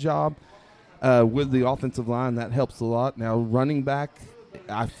do a good job with the offensive line. That helps a lot. Now, running back,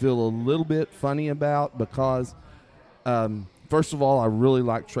 I feel a little bit funny about because first of all, I really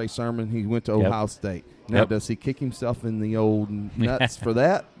like Trey Sermon. He went to Ohio State. Now, does he kick himself in the old nuts for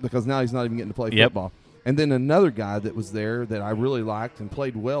that? Because now he's not even getting to play football. And then another guy that was there that I really liked and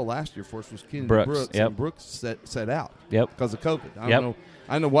played well last year for us was Kennedy Brooks. And Brooks set out because of COVID. I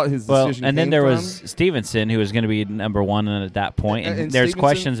don't know what his decision and then came there from. was Stevenson, who was going to be number 1 at that point. And there's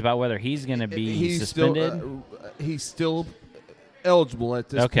questions about whether he's going to be suspended. He's still eligible at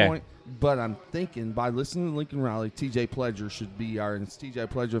this point. But I'm thinking, by listening to Lincoln Riley, T.J. Pledger should be our – and T.J.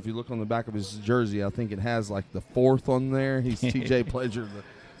 Pledger, if you look on the back of his jersey, I think it has like the 4th on there. He's T.J. Pledger, the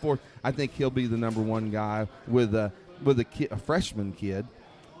 4th. I think he'll be the number 1 guy with a freshman kid.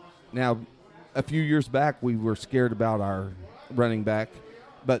 Now, a few years back, we were scared about our running back.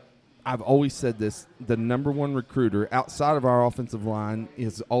 But I've always said this, the number 1 recruiter outside of our offensive line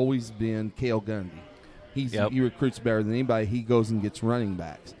has always been Cale Gundy. He recruits better than anybody. He goes and gets running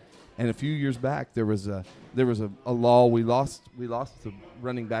backs. And a few years back, there was a law. We lost the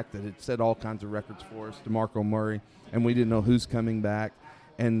running back that had set all kinds of records for us, DeMarco Murray, and we didn't know who's coming back.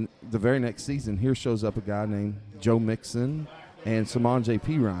 And the very next season, here shows up a guy named Joe Mixon and Simon J.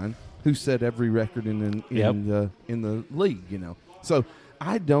 Pirine, who set every record in the league. So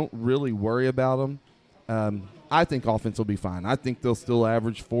I don't really worry about them. I think offense will be fine. I think they'll still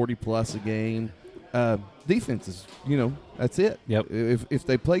average 40+ a game. Defense is, that's it. Yep. If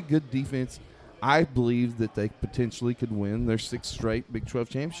they play good defense, I believe that they potentially could win their 6th straight Big 12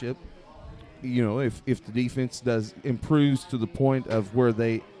 championship. If the defense improves to the point of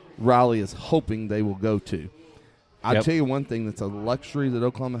where Riley is hoping they will go to. I'll tell you one thing that's a luxury that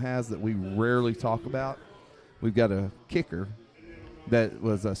Oklahoma has that we rarely talk about. We've got a kicker that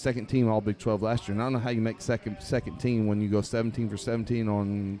was a second team All Big 12 last year. And I don't know how you make second team when you go 17 for 17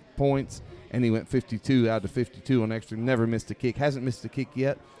 on points, and he went 52 out of 52 on extra. Never missed a kick. Hasn't missed a kick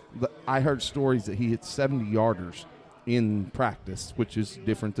yet. But I heard stories that he hit 70-yarders in practice, which is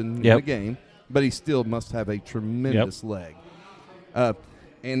different than in the game. But he still must have a tremendous leg.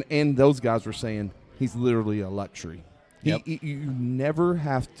 And those guys were saying he's literally a luxury. You never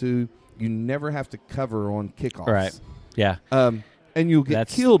have to cover on kickoffs. Right. Yeah. And you'll get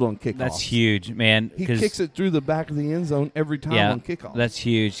killed on kickoffs. That's huge, man. He kicks it through the back of the end zone every time on kickoff. That's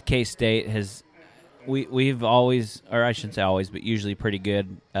huge. K-State has we've always, or I shouldn't say always, but usually pretty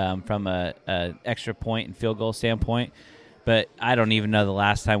good from a extra point and field goal standpoint. but I don't even know the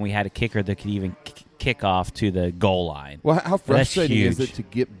last time we had a kicker that could even kick off to the goal line. Well, how frustrating is it to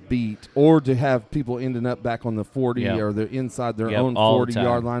get beat or to have people ending up back on the 40 or they're inside their own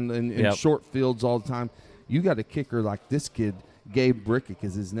 40-yard line in short fields all the time? You got a kicker like this kid, Gabe Brickick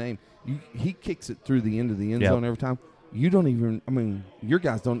is his name. He kicks it through the end of the end zone every time. You don't even – I mean, your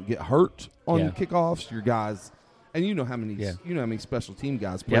guys don't get hurt on kickoffs. Your guys – and you know how many special team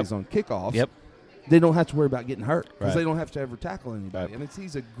guys plays on kickoffs. Yep. They don't have to worry about getting hurt because they don't have to ever tackle anybody. Right.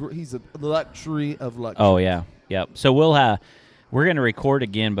 And he's a luxury of luxury. Oh yeah, yep. So we're going to record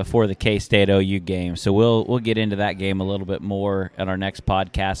again before the K-State OU game. So we'll get into that game a little bit more at our next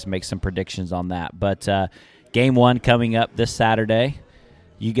podcast and make some predictions on that. But game 1 coming up this Saturday.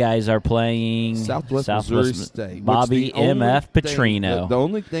 You guys are playing Southwest Missouri State. Bobby M.F. Petrino. The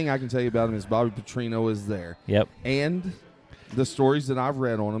only thing I can tell you about him is Bobby Petrino is there. Yep. And the stories that I've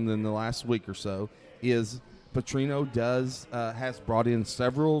read on him in the last week or so is Petrino has brought in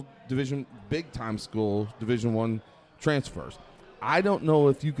several big-time school Division I transfers. I don't know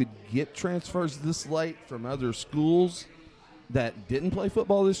if you could get transfers this late from other schools that didn't play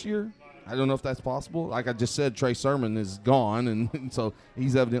football this year. I don't know if that's possible. Like I just said, Trey Sermon is gone, and so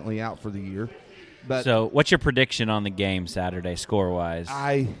he's evidently out for the year. But so what's your prediction on the game Saturday, score-wise?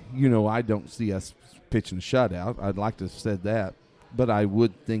 I don't see us pitching a shutout. I'd like to have said that, but I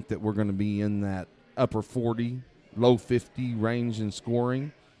would think that we're going to be in that upper 40, low 50 range in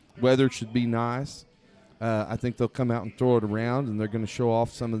scoring. Weather should be nice. I think they'll come out and throw it around, and they're going to show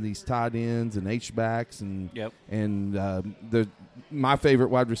off some of these tight ends and H-backs and my favorite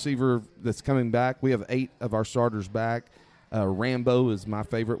wide receiver that's coming back. We have 8 of our starters back. Rambo is my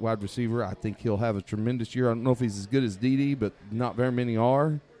favorite wide receiver. I think he'll have a tremendous year. I don't know if he's as good as Dede, but not very many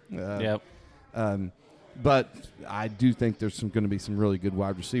are. But I do think there's going to be some really good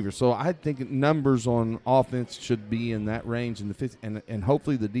wide receivers. So I think numbers on offense should be in that range in the fifth, and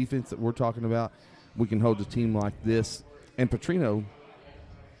hopefully the defense that we're talking about, we can hold a team like this. And Petrino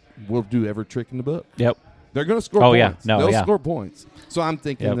will do every trick in the book. Yep. They're going to score points. They'll score points. So I'm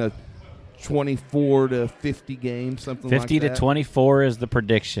thinking a 24-50 game, something like that. 50 to 24 is the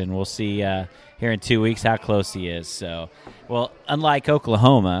prediction. We'll see here in 2 weeks how close he is. So, well, unlike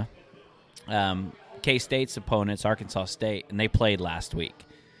Oklahoma, K-State's opponents, Arkansas State, and they played last week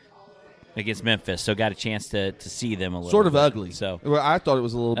against Memphis, so got a chance to see them a little sort of bit. Ugly. So I thought it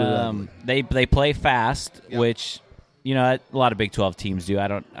was a little bit ugly. They play fast, which a lot of Big 12 teams do.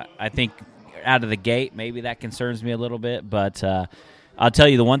 I think out of the gate maybe that concerns me a little bit, but I'll tell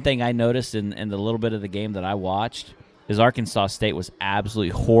you the one thing I noticed in the little bit of the game that I watched is Arkansas State was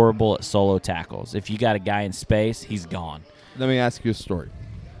absolutely horrible at solo tackles. If you got a guy in space, he's gone. Let me ask you a story.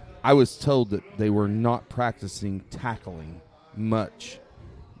 I was told that they were not practicing tackling much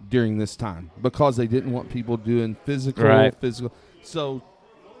during this time because they didn't want people doing physical. So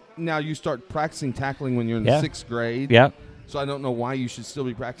now you start practicing tackling when you're in the 6th grade. Yeah. So I don't know why you should still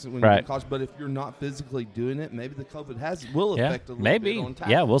be practicing when you're in college. But if you're not physically doing it, maybe the COVID will affect a little bit on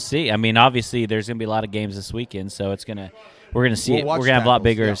tackling. Yeah, we'll see. I mean, obviously there's going to be a lot of games this weekend, so we're going to see it. We're going to have a lot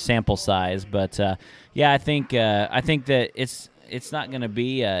bigger sample size. But I think that it's not going to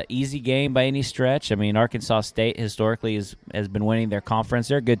be an easy game by any stretch. I mean, Arkansas State historically has been winning their conference.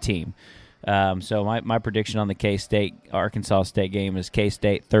 They're a good team. So my prediction on the K-State-Arkansas State game is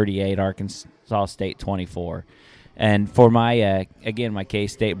K-State 38, Arkansas State 24. And for my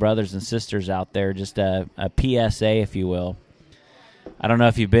K-State brothers and sisters out there, just a PSA, if you will. I don't know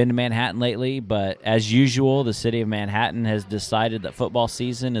if you've been to Manhattan lately, but as usual, the city of Manhattan has decided that football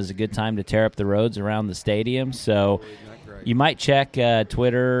season is a good time to tear up the roads around the stadium. So you might check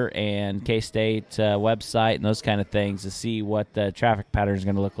Twitter and K-State website and those kind of things to see what the traffic pattern is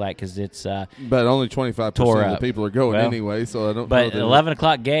going to look like because it's but only 25% of the people are going anyway, so I don't know. But an 11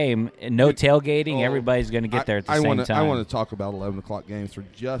 o'clock game, no tailgating, everybody's going to get there at the same time. I want to talk about 11 o'clock games for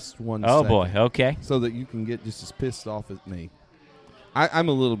just 1 second. Oh, boy, okay. So that you can get just as pissed off as me. I'm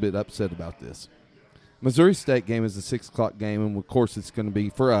a little bit upset about this. Missouri State game is a 6 o'clock game, and of course it's going to be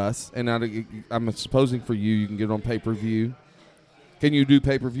for us. And I'm supposing for you can get it on pay-per-view. Can you do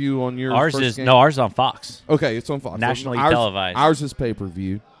pay-per-view on your first game? No, ours is on Fox. Okay, it's on Fox. Nationally televised. Ours is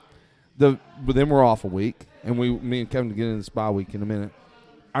pay-per-view. But then we're off a week, and me and Kevin will get into this bye week in a minute.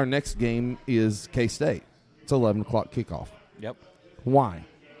 Our next game is K-State. It's 11 o'clock kickoff. Yep. Why?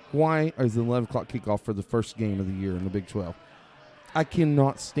 Why is the 11 o'clock kickoff for the first game of the year in the Big 12? I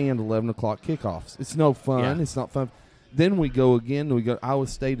cannot stand 11 o'clock kickoffs. It's no fun. Yeah. It's not fun. Then we go again. We go Iowa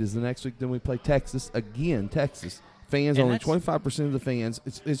State is the next week. Then we play Texas again. Texas fans, and only 25% of the fans.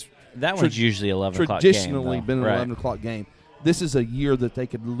 It's that one's usually 11 o'clock. Traditionally been an 11 o'clock game. This is a year that they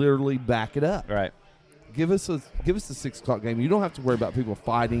could literally back it up. Right. Give us the 6 o'clock game. You don't have to worry about people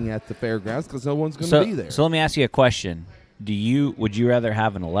fighting at the fairgrounds because no one's going to be there. So let me ask you a question. Would you rather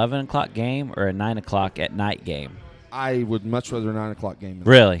have an 11 o'clock game or a 9 o'clock at night game? I would much rather a 9 o'clock game.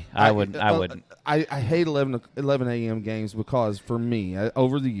 Really? I wouldn't. I hate 11 a.m. games because for me,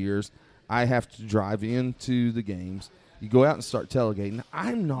 over the years, I have to drive into the games. You go out and start tailgating.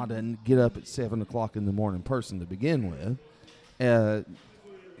 I'm not a get up at 7 o'clock in the morning person to begin with.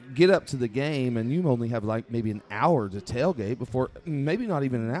 Get up to the game, and you only have like maybe an hour to tailgate before, maybe not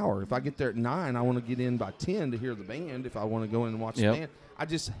even an hour. If I get there at 9, I want to get in by 10 to hear the band if I want to go in and watch the band. I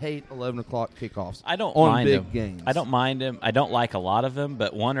just hate 11 o'clock kickoffs. I don't on mind big them. Games. I don't mind them. I don't like a lot of them,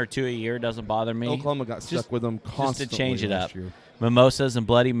 but 1 or 2 a year doesn't bother me. Oklahoma got stuck with them constantly just to change it up. Year. Mimosas and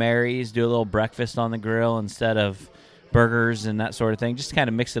Bloody Marys, do a little breakfast on the grill instead of burgers and that sort of thing. Just kind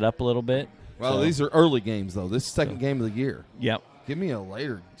of mix it up a little bit. Well, these are early games, though. This is the second game of the year. Yep. Give me a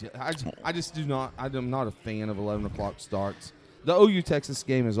later. I just do not. I'm not a fan of 11 o'clock starts. The OU Texas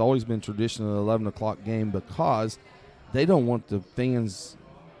game has always been traditionally an 11 o'clock game because they don't want the fans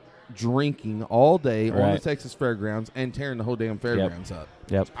drinking all day on the Texas fairgrounds and tearing the whole damn fairgrounds up.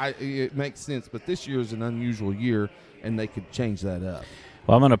 Yep. It makes sense, but this year is an unusual year, and they could change that up.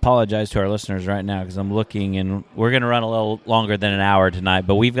 Well, I'm going to apologize to our listeners right now because I'm looking, and we're going to run a little longer than an hour tonight,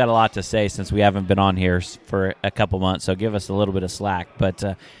 but we've got a lot to say since we haven't been on here for a couple months, so give us a little bit of slack. But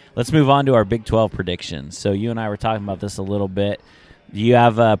let's move on to our Big 12 predictions. So you and I were talking about this a little bit. Do you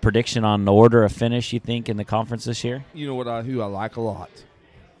have a prediction on the order of finish, you think, in the conference this year? You know what? Who I like a lot.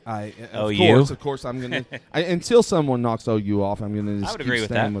 Of course, I'm going to – until someone knocks OU off, I'm going to just I would agree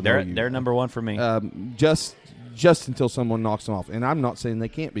with that. With they're number one for me. Just until someone knocks them off. And I'm not saying they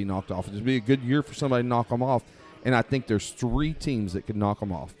can't be knocked off. It'd be a good year for somebody to knock them off. And I think there's 3 teams that could knock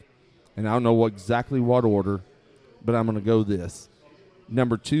them off. And I don't know exactly what order, but I'm going to go this.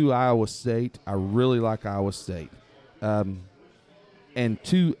 Number 2, Iowa State. I really like Iowa State. And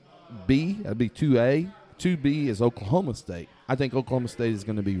 2B, that'd be 2A. 2B is Oklahoma State. I think Oklahoma State is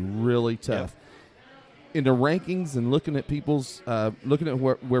going to be really tough. Yep. In the rankings and looking at looking at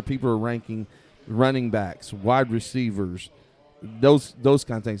where people are ranking running backs, wide receivers, those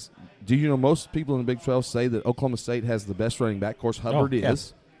kind of things. Do you know most people in the Big 12 say that Oklahoma State has the best running back? Of course, Hubbard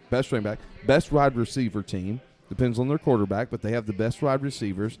is best running back, best wide receiver team. Depends on their quarterback, but they have the best wide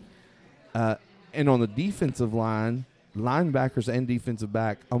receivers. And on the defensive line, linebackers and defensive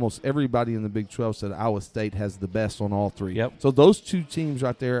back, almost everybody in the Big 12 said Iowa State has the best on all 3. Yep. So those 2 teams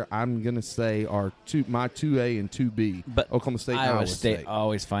right there, I'm going to say are my 2A and 2B. But Oklahoma State and Iowa State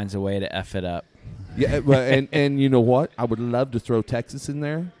always finds a way to F it up. Yeah, and you know what? I would love to throw Texas in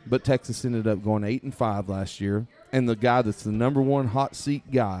there, but Texas ended up going 8-5 last year, and the guy that's the number 1 hot seat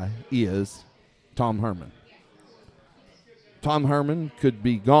guy is Tom Herman. Tom Herman could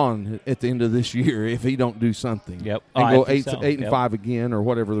be gone at the end of this year if he don't do something. Yep. And go 8-5 again or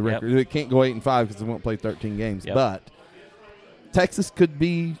whatever the record. It can't go 8-5 because they won't play 13 games. Yep. But Texas could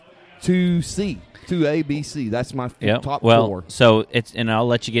be 2C, 2A, B, C. That's my top 4. So and I'll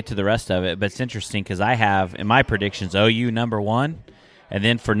let you get to the rest of it, but it's interesting because I have in my predictions OU number 1, and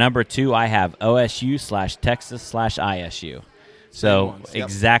then for number 2 I have OSU/Texas/ISU. So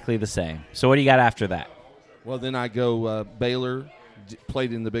exactly the same. So what do you got after that? Well, then I go Baylor,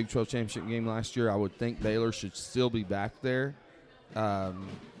 played in the Big 12 championship game last year. I would think Baylor should still be back there. I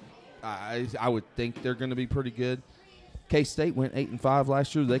would think they're going to be pretty good. K-State went 8-5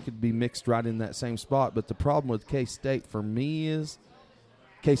 last year. They could be mixed right in that same spot. But the problem with K-State for me is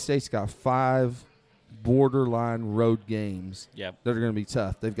K-State's got 5 borderline road games that are going to be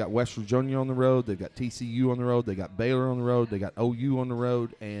tough. They've got West Virginia on the road. They've got TCU on the road. They got Baylor on the road. They got OU on the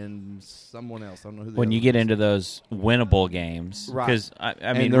road, and someone else. I don't know who. When you get into those winnable games, because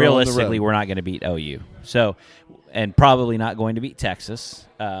I mean, realistically, we're not going to beat OU. So, and probably not going to beat Texas.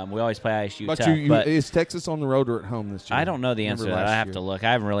 We always play ISU but tough. But is Texas on the road or at home this year? I don't know the answer to that. I have to look.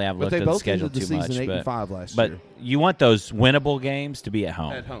 I haven't really looked at the schedule too much. But they both ended the season 8-5 last year. But you want those winnable games to be at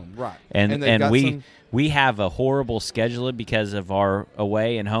home. At home, right. And we have a horrible schedule because of our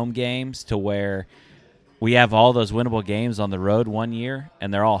away and home games to where we have all those winnable games on the road one year,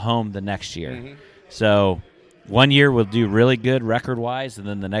 and they're all home the next year. Mm-hmm. So one year we'll do really good record-wise, and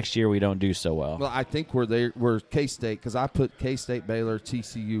then the next year we don't do so well. Well, I think we're K-State, because I put K-State, Baylor,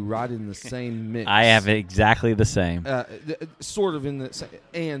 TCU right in the same mix. I have exactly the same. Sort of in the same.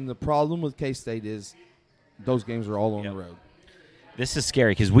 And the problem with K-State is those games are all on the road. This is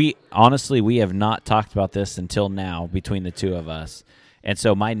scary because we have not talked about this until now between the two of us. And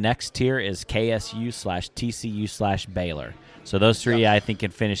so my next tier is KSU/TCU/Baylor. So those three, I think,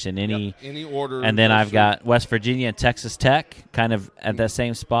 can finish in any order. And then I've got West Virginia and Texas Tech kind of at that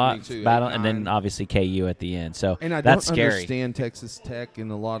same spot battle, and then obviously KU at the end. So and I that's don't scary. understand Texas Tech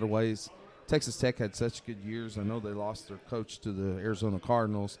in a lot of ways. Texas Tech had such good years. I know they lost their coach to the Arizona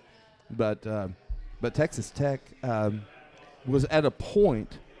Cardinals, but Texas Tech was at a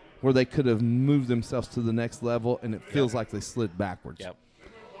point where they could have moved themselves to the next level, and it feels like they slid backwards. Yep.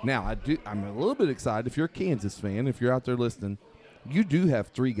 Now, I'm a little bit excited. If you're a Kansas fan, if you're out there listening, you do have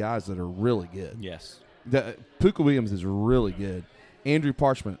three guys that are really good. Yes. Puka Williams is really good. Andrew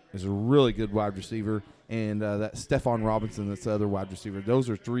Parchment is a really good wide receiver. And that Stephon Robinson, that's the other wide receiver. Those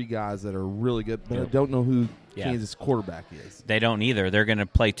are three guys that are really good, but I don't know who Kansas quarterback is. They don't either. They're going to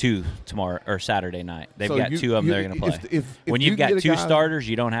play two tomorrow or Saturday night. They've got two of them they're going to play. If when you've got two starters,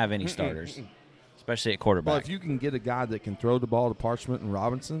 you don't have any starters, especially at quarterback. Well, if you can get a guy that can throw the ball to Parchment and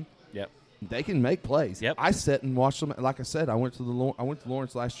Robinson, they can make plays. Yep. I sat and watched them. Like I said, I went to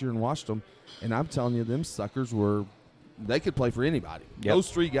Lawrence last year and watched them, and I'm telling you, them suckers they could play for anybody. Yep. Those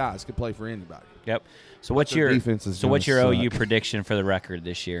three guys could play for anybody. Yep. So what's your OU prediction for the record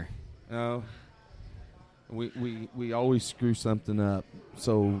this year? We always screw something up.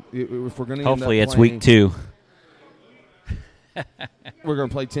 So if we're going to hopefully it's week 2. We're going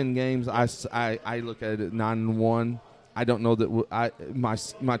to play 10 games. I look at it at 9-1. I don't know that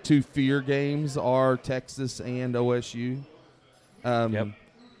my two fear games are Texas and OSU.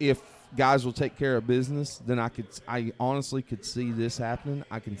 If guys will take care of business, then I honestly could see this happening.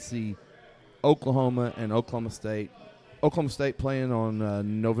 I can see Oklahoma and Oklahoma State. Oklahoma State playing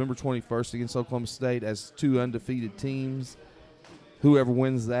on November 21st against Oklahoma State as two undefeated teams. Whoever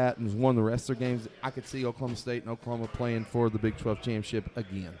wins that and has won the rest of their games, I could see Oklahoma State and Oklahoma playing for the Big 12 championship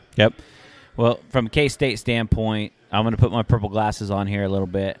again. Yep. Well, from a K-State standpoint, I'm going to put my purple glasses on here a little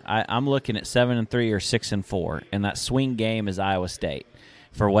bit. I'm looking at 7-3 or 6-4, and that swing game is Iowa State.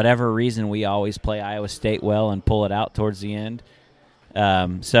 For whatever reason, we always play Iowa State well and pull it out towards the end.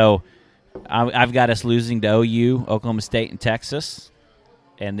 So I've got us losing to OU, Oklahoma State, and Texas,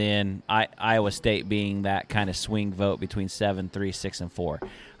 and then Iowa State being that kind of swing vote between 7-3, 6-4.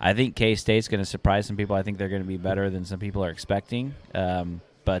 I think K-State's going to surprise some people. I think they're going to be better than some people are expecting.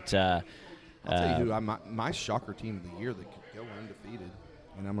 But I'll tell you who my shocker team of the year that could go undefeated,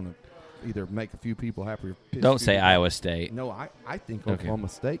 and I'm going to either make a few people happy or piss don't say off. Iowa State. No, I think Oklahoma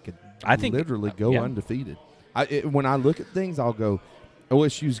State could literally go undefeated. When I look at things, I'll go,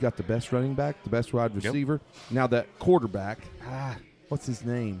 OSU's got the best running back, the best wide receiver. Yep. Now that quarterback, what's his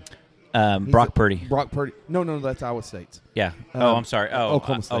name? Brock Purdy. Brock Purdy. No, that's Iowa State's. Yeah. I'm sorry.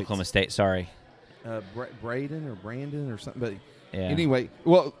 Oklahoma State. Sorry. Brandon or something. But yeah. Anyway,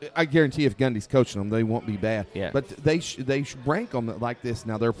 well, I guarantee if Gundy's coaching them, they won't be bad. Yeah. But they rank them like this.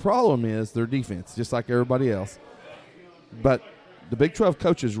 Now, their problem is their defense, just like everybody else. But the Big 12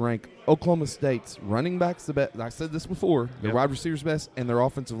 coaches rank Oklahoma State's running backs the best. I said this before. Their wide receivers best, and their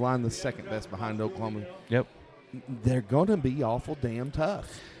offensive line the second best behind Oklahoma. Yep. They're going to be awful damn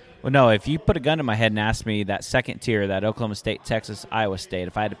tough. Well, no, if you put a gun to my head and asked me that second tier, that Oklahoma State, Texas, Iowa State,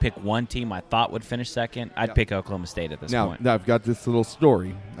 if I had to pick one team I thought would finish second, I'd pick Oklahoma State at this point. Now, I've got this little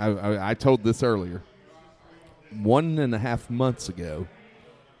story. I told this earlier. 1.5 months ago,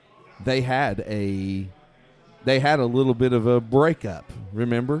 they had a little bit of a breakup,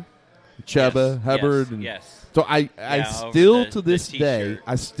 remember? Chubba, Hubbard. Yes. So I still to this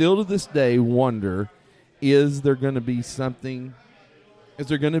day wonder, is there going to be something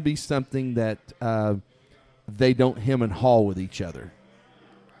that they don't hem and haw with each other?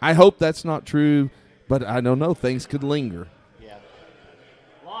 I hope that's not true, but I don't know. Things could linger. Yeah.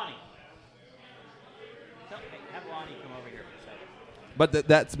 Lonnie. Have Lonnie come over here for a second. But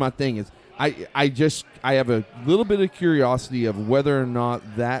that's my thing is I have a little bit of curiosity of whether or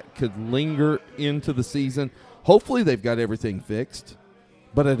not that could linger into the season. Hopefully they've got everything fixed.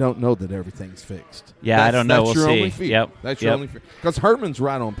 But I don't know that everything's fixed. Yeah, I don't know. That's we'll your see. only fear. Yep. That's your only fear. Because Herman's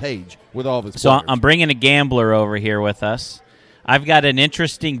right on page with all of his So players. I'm bringing a gambler over here with us. I've got an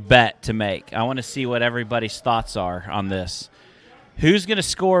interesting bet to make. I want to see what everybody's thoughts are on this. Who's going to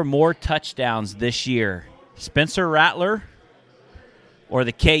score more touchdowns this year, Spencer Rattler or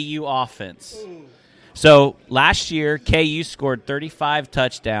the KU offense? So last year, KU scored 35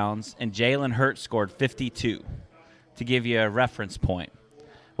 touchdowns, and Jalen Hurts scored 52, to give you a reference point.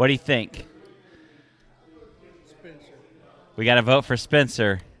 What do you think? Spencer. We got to vote for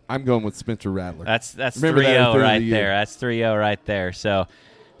Spencer. I'm going with Spencer Rattler. That's 3-0 right there. That's 3-0 right there. So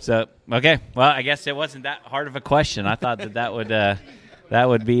okay. Well, I guess it wasn't that hard of a question. I thought that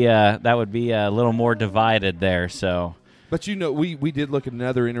would be a little more divided there. So But we did look at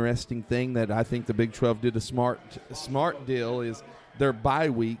another interesting thing that I think the Big 12 did a smart deal is their bye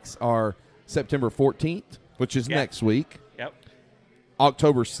weeks are September 14th, which is next week. Yep.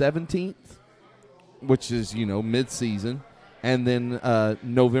 October 17th, which is mid-season, and then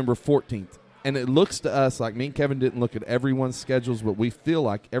November 14th. And it looks to us like me and Kevin didn't look at everyone's schedules, but we feel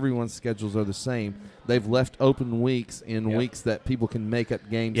like everyone's schedules are the same. They've left open weeks in weeks that people can make up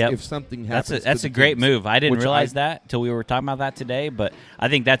games if something happens. That's a great move. I didn't realize that until we were talking about that today, but I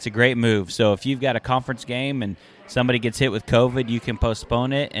think that's a great move. So if you've got a conference game and somebody gets hit with COVID, you can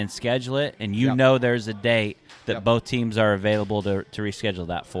postpone it and schedule it, and know there's a date that both teams are available to reschedule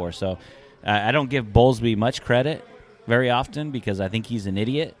that for. So I don't give Bowlesby much credit very often because I think he's an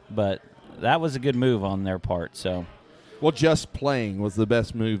idiot, but that was a good move on their part. So, well, just playing was the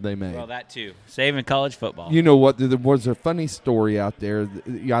best move they made. Well, that too, saving college football. You know what? There was a funny story out there.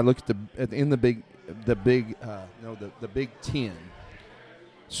 I looked at the Big Ten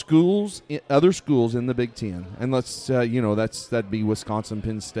schools, other schools in the Big Ten, and that'd be Wisconsin,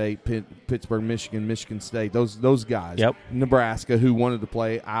 Penn State, Pittsburgh, Michigan State. Those guys. Yep. Nebraska, who wanted to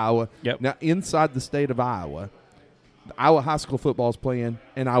play Iowa. Yep. Now inside the state of Iowa. Iowa high school football is playing,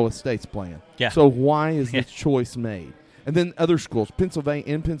 and Iowa State's playing. Yeah. So why is the choice made? And then other schools,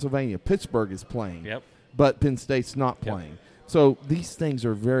 Pennsylvania, Pittsburgh is playing. Yep. But Penn State's not playing. So these things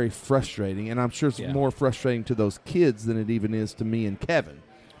are very frustrating, and I'm sure it's more frustrating to those kids than it even is to me and Kevin.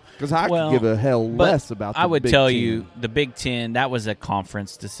 Because I could give a hell less about the Big Ten. I would tell you the Big Ten, that was a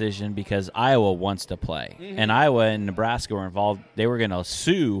conference decision because Iowa wants to play. Mm-hmm. And Iowa and Nebraska were involved. They were going to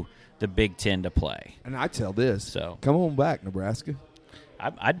sue the Big Ten to play. And I tell this, come on back, Nebraska.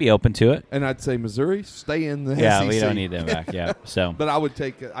 I'd be open to it. And I'd say Missouri, stay in the SEC. Yeah, we don't need them back. Yeah, so. But I would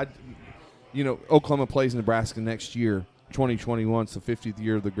take Oklahoma plays Nebraska next year, 2021. It's the 50th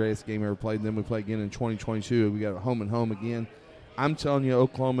year of the greatest game ever played. And then we play again in 2022. We got a home and home again. I'm telling you,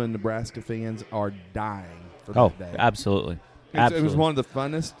 Oklahoma and Nebraska fans are dying for that day. Absolutely. It was one of the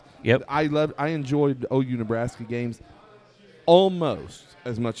funnest. Yep. I enjoyed OU Nebraska games almost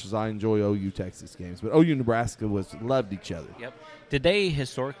as much as I enjoy OU Texas games, but OU Nebraska loved each other. Yep. Did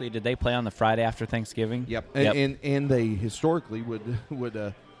they play on the Friday after Thanksgiving? Yep. And they historically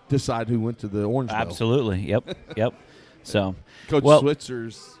would decide who went to the Orange Bowl. Absolutely. Yep. So Coach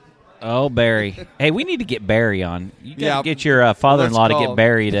Switzer's. Oh, Barry. Hey, we need to get Barry on. You got to get your father-in-law to get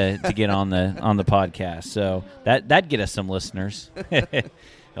Barry to get on the podcast. So that'd get us some listeners.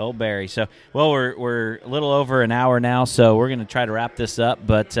 Oh, Barry. So, we're a little over an hour now, so we're going to try to wrap this up.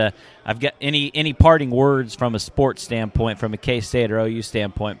 But I've got any parting words from a sports standpoint, from a K-State or OU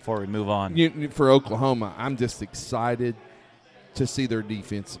standpoint before we move on? For Oklahoma, I'm just excited to see their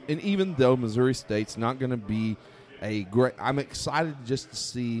defense. And even though Missouri State's not going to be I'm excited just to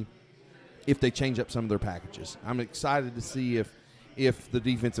see if they change up some of their packages. I'm excited to see if the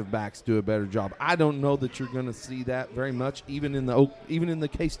defensive backs do a better job. I don't know that you're going to see that very much, even in the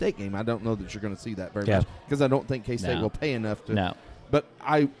K-State game. I don't know that you're going to see that very much because I don't think K-State will pay enough to. No. But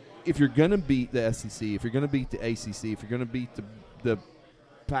if you're going to beat the SEC, if you're going to beat the ACC, if you're going to beat the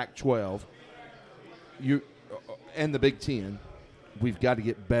Pac-12, and the Big Ten, we've got to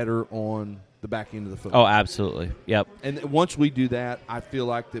get better on the back end of the football. Oh, absolutely. Yep. And once we do that, I feel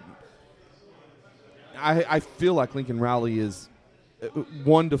like Lincoln Riley is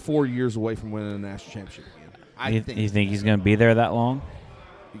 1 to 4 years away from winning a national championship again. You think he's going to be there that long?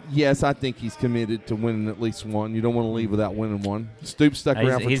 Yes, I think he's committed to winning at least one. You don't want to leave without winning one. Stoops stuck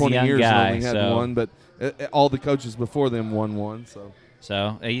around for 20 years and only had one, but all the coaches before them won one.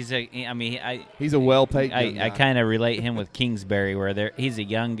 So he's a well-paid guy. I kind of relate him with Kingsbury, where he's a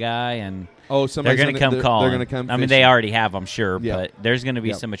young guy, and they're going to come call. They're going to come. I mean, they already have, I'm sure, but there's going to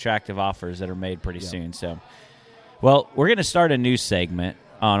be some attractive offers that are made pretty soon. So, well, we're going to start a new segment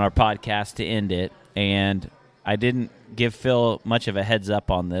on our podcast to end it, and I didn't give Phil much of a heads up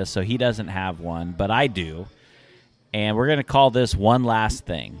on this, so he doesn't have one, but I do. And we're going to call this One Last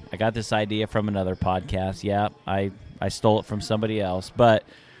Thing. I got this idea from another podcast. Yeah, I stole it from somebody else. But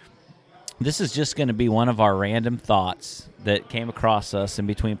this is just going to be one of our random thoughts that came across us in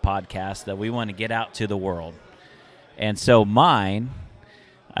between podcasts that we want to get out to the world. And so mine,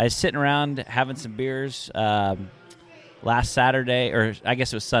 I was sitting around having some beers last Saturday, or I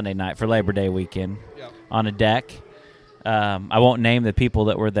guess it was Sunday night for Labor Day weekend on a deck. I won't name the people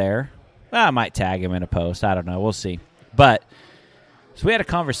that were there. I might tag him in a post. I don't know. We'll see. But so we had a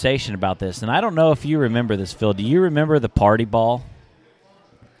conversation about this, and I don't know if you remember this, Phil. Do you remember the party ball?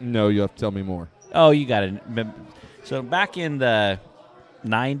 No, you have to tell me more. Oh, you got to. So back in the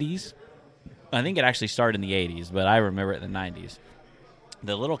 90s, I think it actually started in the 80s, but I remember it in the 90s.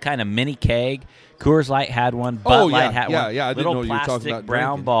 the little kind of mini keg. Coors Light had one. Bud Light had one. Yeah, I didn't know little you were talking plastic about brown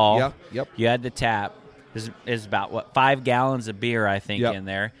drinking. ball. Yep. You had to tap. Is about 5 gallons of beer, I think, Yep. in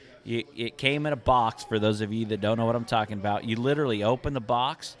there. It came in a box. For those of you that don't know what I'm talking about, you literally open the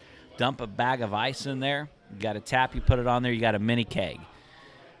box, dump a bag of ice in there. You got a tap. You put it on there. You got a mini keg.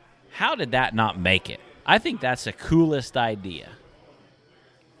 How did that not make it? I think that's the coolest idea.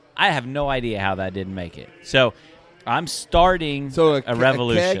 I have no idea how that didn't make it. So I'm starting a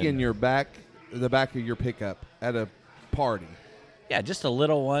revolution. A keg in your the back of your pickup at a party. Yeah, just a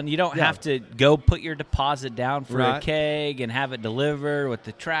little one. You don't have to go put your deposit down for a Right. keg and have it delivered with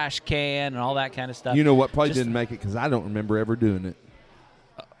the trash can and all that kind of stuff. You know what probably didn't make it because I don't remember ever doing it.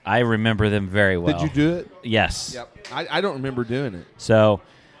 I remember them very well. Did you do it? Yes. Yep. I don't remember doing it. So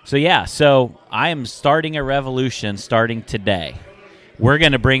I am starting a revolution starting today. We're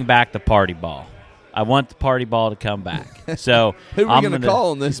going to bring back the party ball. I want the party ball to come back. So Who are we going to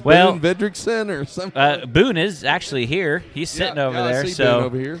call on this? Well, Boone Vidrickson or something? Boone is actually here. He's sitting over there. I see so Boone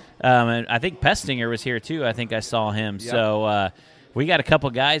over here. And I think Pestinger was here too. I think I saw him. Yep. So we got a couple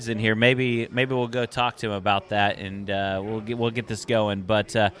guys in here. Maybe we'll go talk to him about that, and we'll get this going.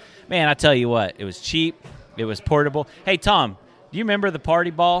 But man, I tell you what, it was cheap. It was portable. Hey Tom, do you remember the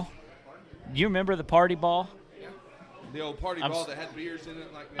party ball? Do you remember the party ball? The old party ball that had beers in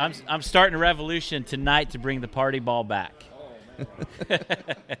it. Like I'm starting a revolution tonight to bring the party ball back. Oh.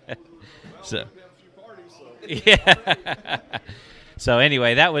 So yeah. So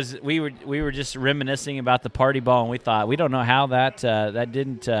anyway, that was we were just reminiscing about the party ball, and we thought we don't know how that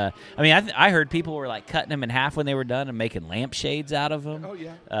didn't. I mean, I heard people were like cutting them in half when they were done and making lampshades out of them. Oh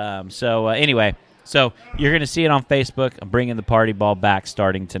yeah. Anyway, so you're going to see it on Facebook. I'm bringing the party ball back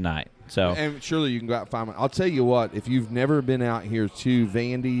starting tonight. So and surely you can go out and find one. I'll tell you what, if you've never been out here to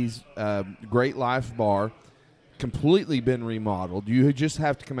Vandy's Great Life Bar, completely been remodeled. You just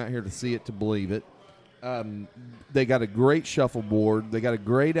have to come out here to see it to believe it. They got a great shuffleboard. They got a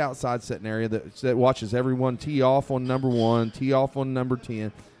great outside setting area that watches everyone tee off on number 1, tee off on number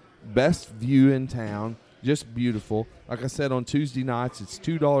 10. Best view in town. Just beautiful. Like I said, on Tuesday nights, it's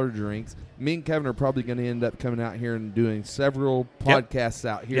 $2 drinks. Me and Kevin are probably going to end up coming out here and doing several podcasts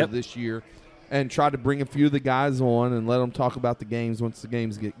out here this year and try to bring a few of the guys on and let them talk about the games once the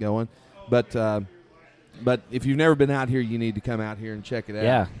games get going. But if you've never been out here, you need to come out here and check it out.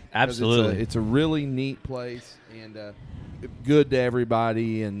 Yeah, absolutely. It's a really neat place and good to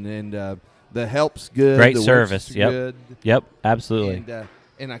everybody, and the help's good. Great the service. Good. Yep, absolutely.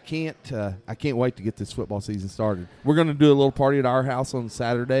 And I can't wait to get this football season started. We're going to do a little party at our house on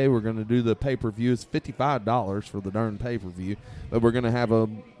Saturday. We're going to do the pay-per-view. It's $55 for the darn pay-per-view, but we're going to have a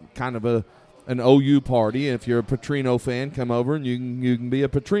kind of an OU party. And if you're a Petrino fan, come over and you can be a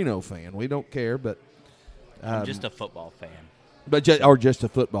Petrino fan. We don't care, but I'm just a football fan. Or just a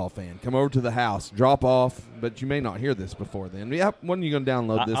football fan. Come over to the house, drop off. But you may not hear this before then. Yeah, when are you going to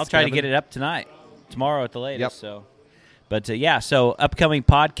download this? I'll try Kevin? to get it up tomorrow at the latest. Yep. So. But so upcoming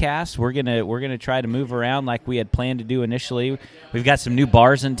podcasts, we're gonna try to move around like we had planned to do initially. We've got some new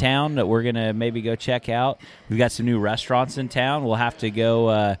bars in town that we're gonna maybe go check out. We've got some new restaurants in town. We'll have to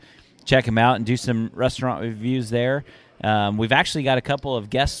go check them out and do some restaurant reviews there. We've actually got a couple of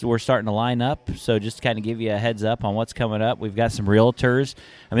guests we're starting to line up. So just to kind of give you a heads up on what's coming up, we've got some realtors.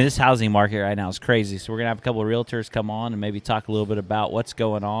 I mean, this housing market right now is crazy. So we're gonna have a couple of realtors come on and maybe talk a little bit about what's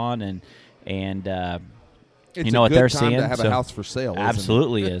going on and. It's you know what they're seeing. To have a house for sale.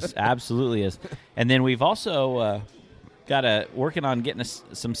 Absolutely is. Absolutely is. And then we've also got working on getting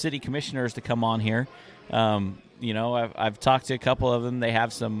some city commissioners to come on here. I've talked to a couple of them. They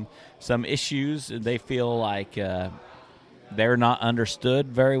have some issues. They feel like they're not understood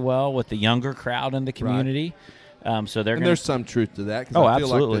very well with the younger crowd in the community. Right. There's some truth to that. Oh, I feel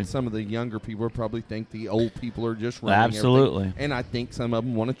absolutely. like that some of the younger people probably think the old people are just running absolutely. Everything. And I think some of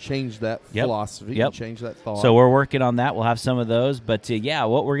them want to change that philosophy and change that thought. So we're working on that. We'll have some of those. But,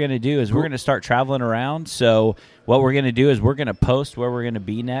 what we're going to do is we're going to start traveling around. So what we're going to do is we're going to post where we're going to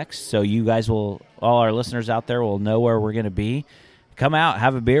be next. So you guys all our listeners out there will know where we're going to be. Come out,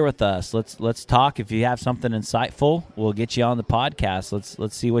 have a beer with us. Let's talk. If you have something insightful, we'll get you on the podcast.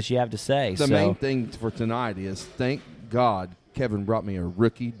 Let's see what you have to say. The main thing for tonight is, thank God, Kevin brought me a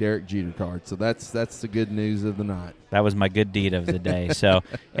rookie Derek Jeter card. So that's the good news of the night. That was my good deed of the day. So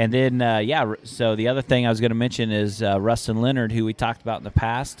and then so the other thing I was going to mention is Rustin Leonard, who we talked about in the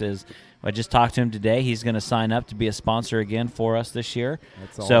past, is. I just talked to him today. He's going to sign up to be a sponsor again for us this year.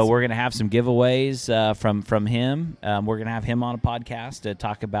 That's awesome. So we're going to have some giveaways from him. We're going to have him on a podcast to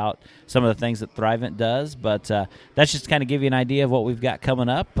talk about some of the things that Thrivent does. But that's just to kind of give you an idea of what we've got coming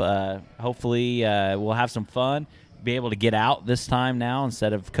up. Hopefully we'll have some fun. be able to get out this time now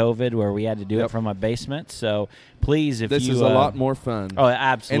instead of COVID where we had to do it from my basement. So please, if this you... is a lot more fun. Oh,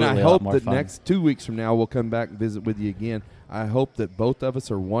 absolutely. And I hope that fun. next 2 weeks from now we'll come back and visit with you again. I hope that both of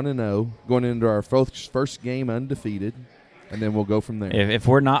us are 1-0 going into our first game undefeated, and then we'll go from there. If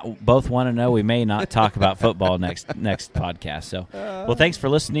we're not both 1-0, we may not talk about football next podcast. So, well, thanks for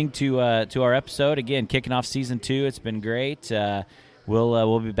listening to our episode. Again, kicking off season 2. It's been great.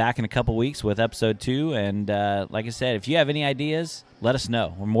 We'll be back in a couple weeks with episode 2. And like I said, if you have any ideas, let us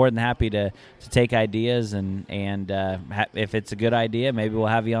know. We're more than happy to take ideas. And if it's a good idea, maybe we'll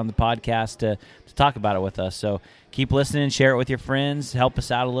have you on the podcast to talk about it with us. So keep listening, share it with your friends, help us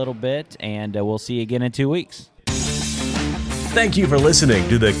out a little bit, and we'll see you again in 2 weeks. Thank you for listening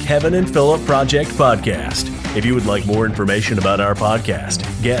to the Kevin and Phillip Project podcast. If you would like more information about our podcast,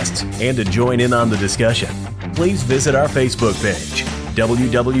 guests, and to join in on the discussion, please visit our Facebook page,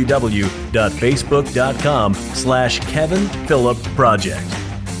 www.facebook.com/Kevin Phillip Project.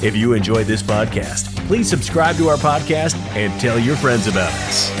 If you enjoyed this podcast, please subscribe to our podcast and tell your friends about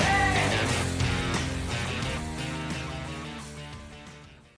us.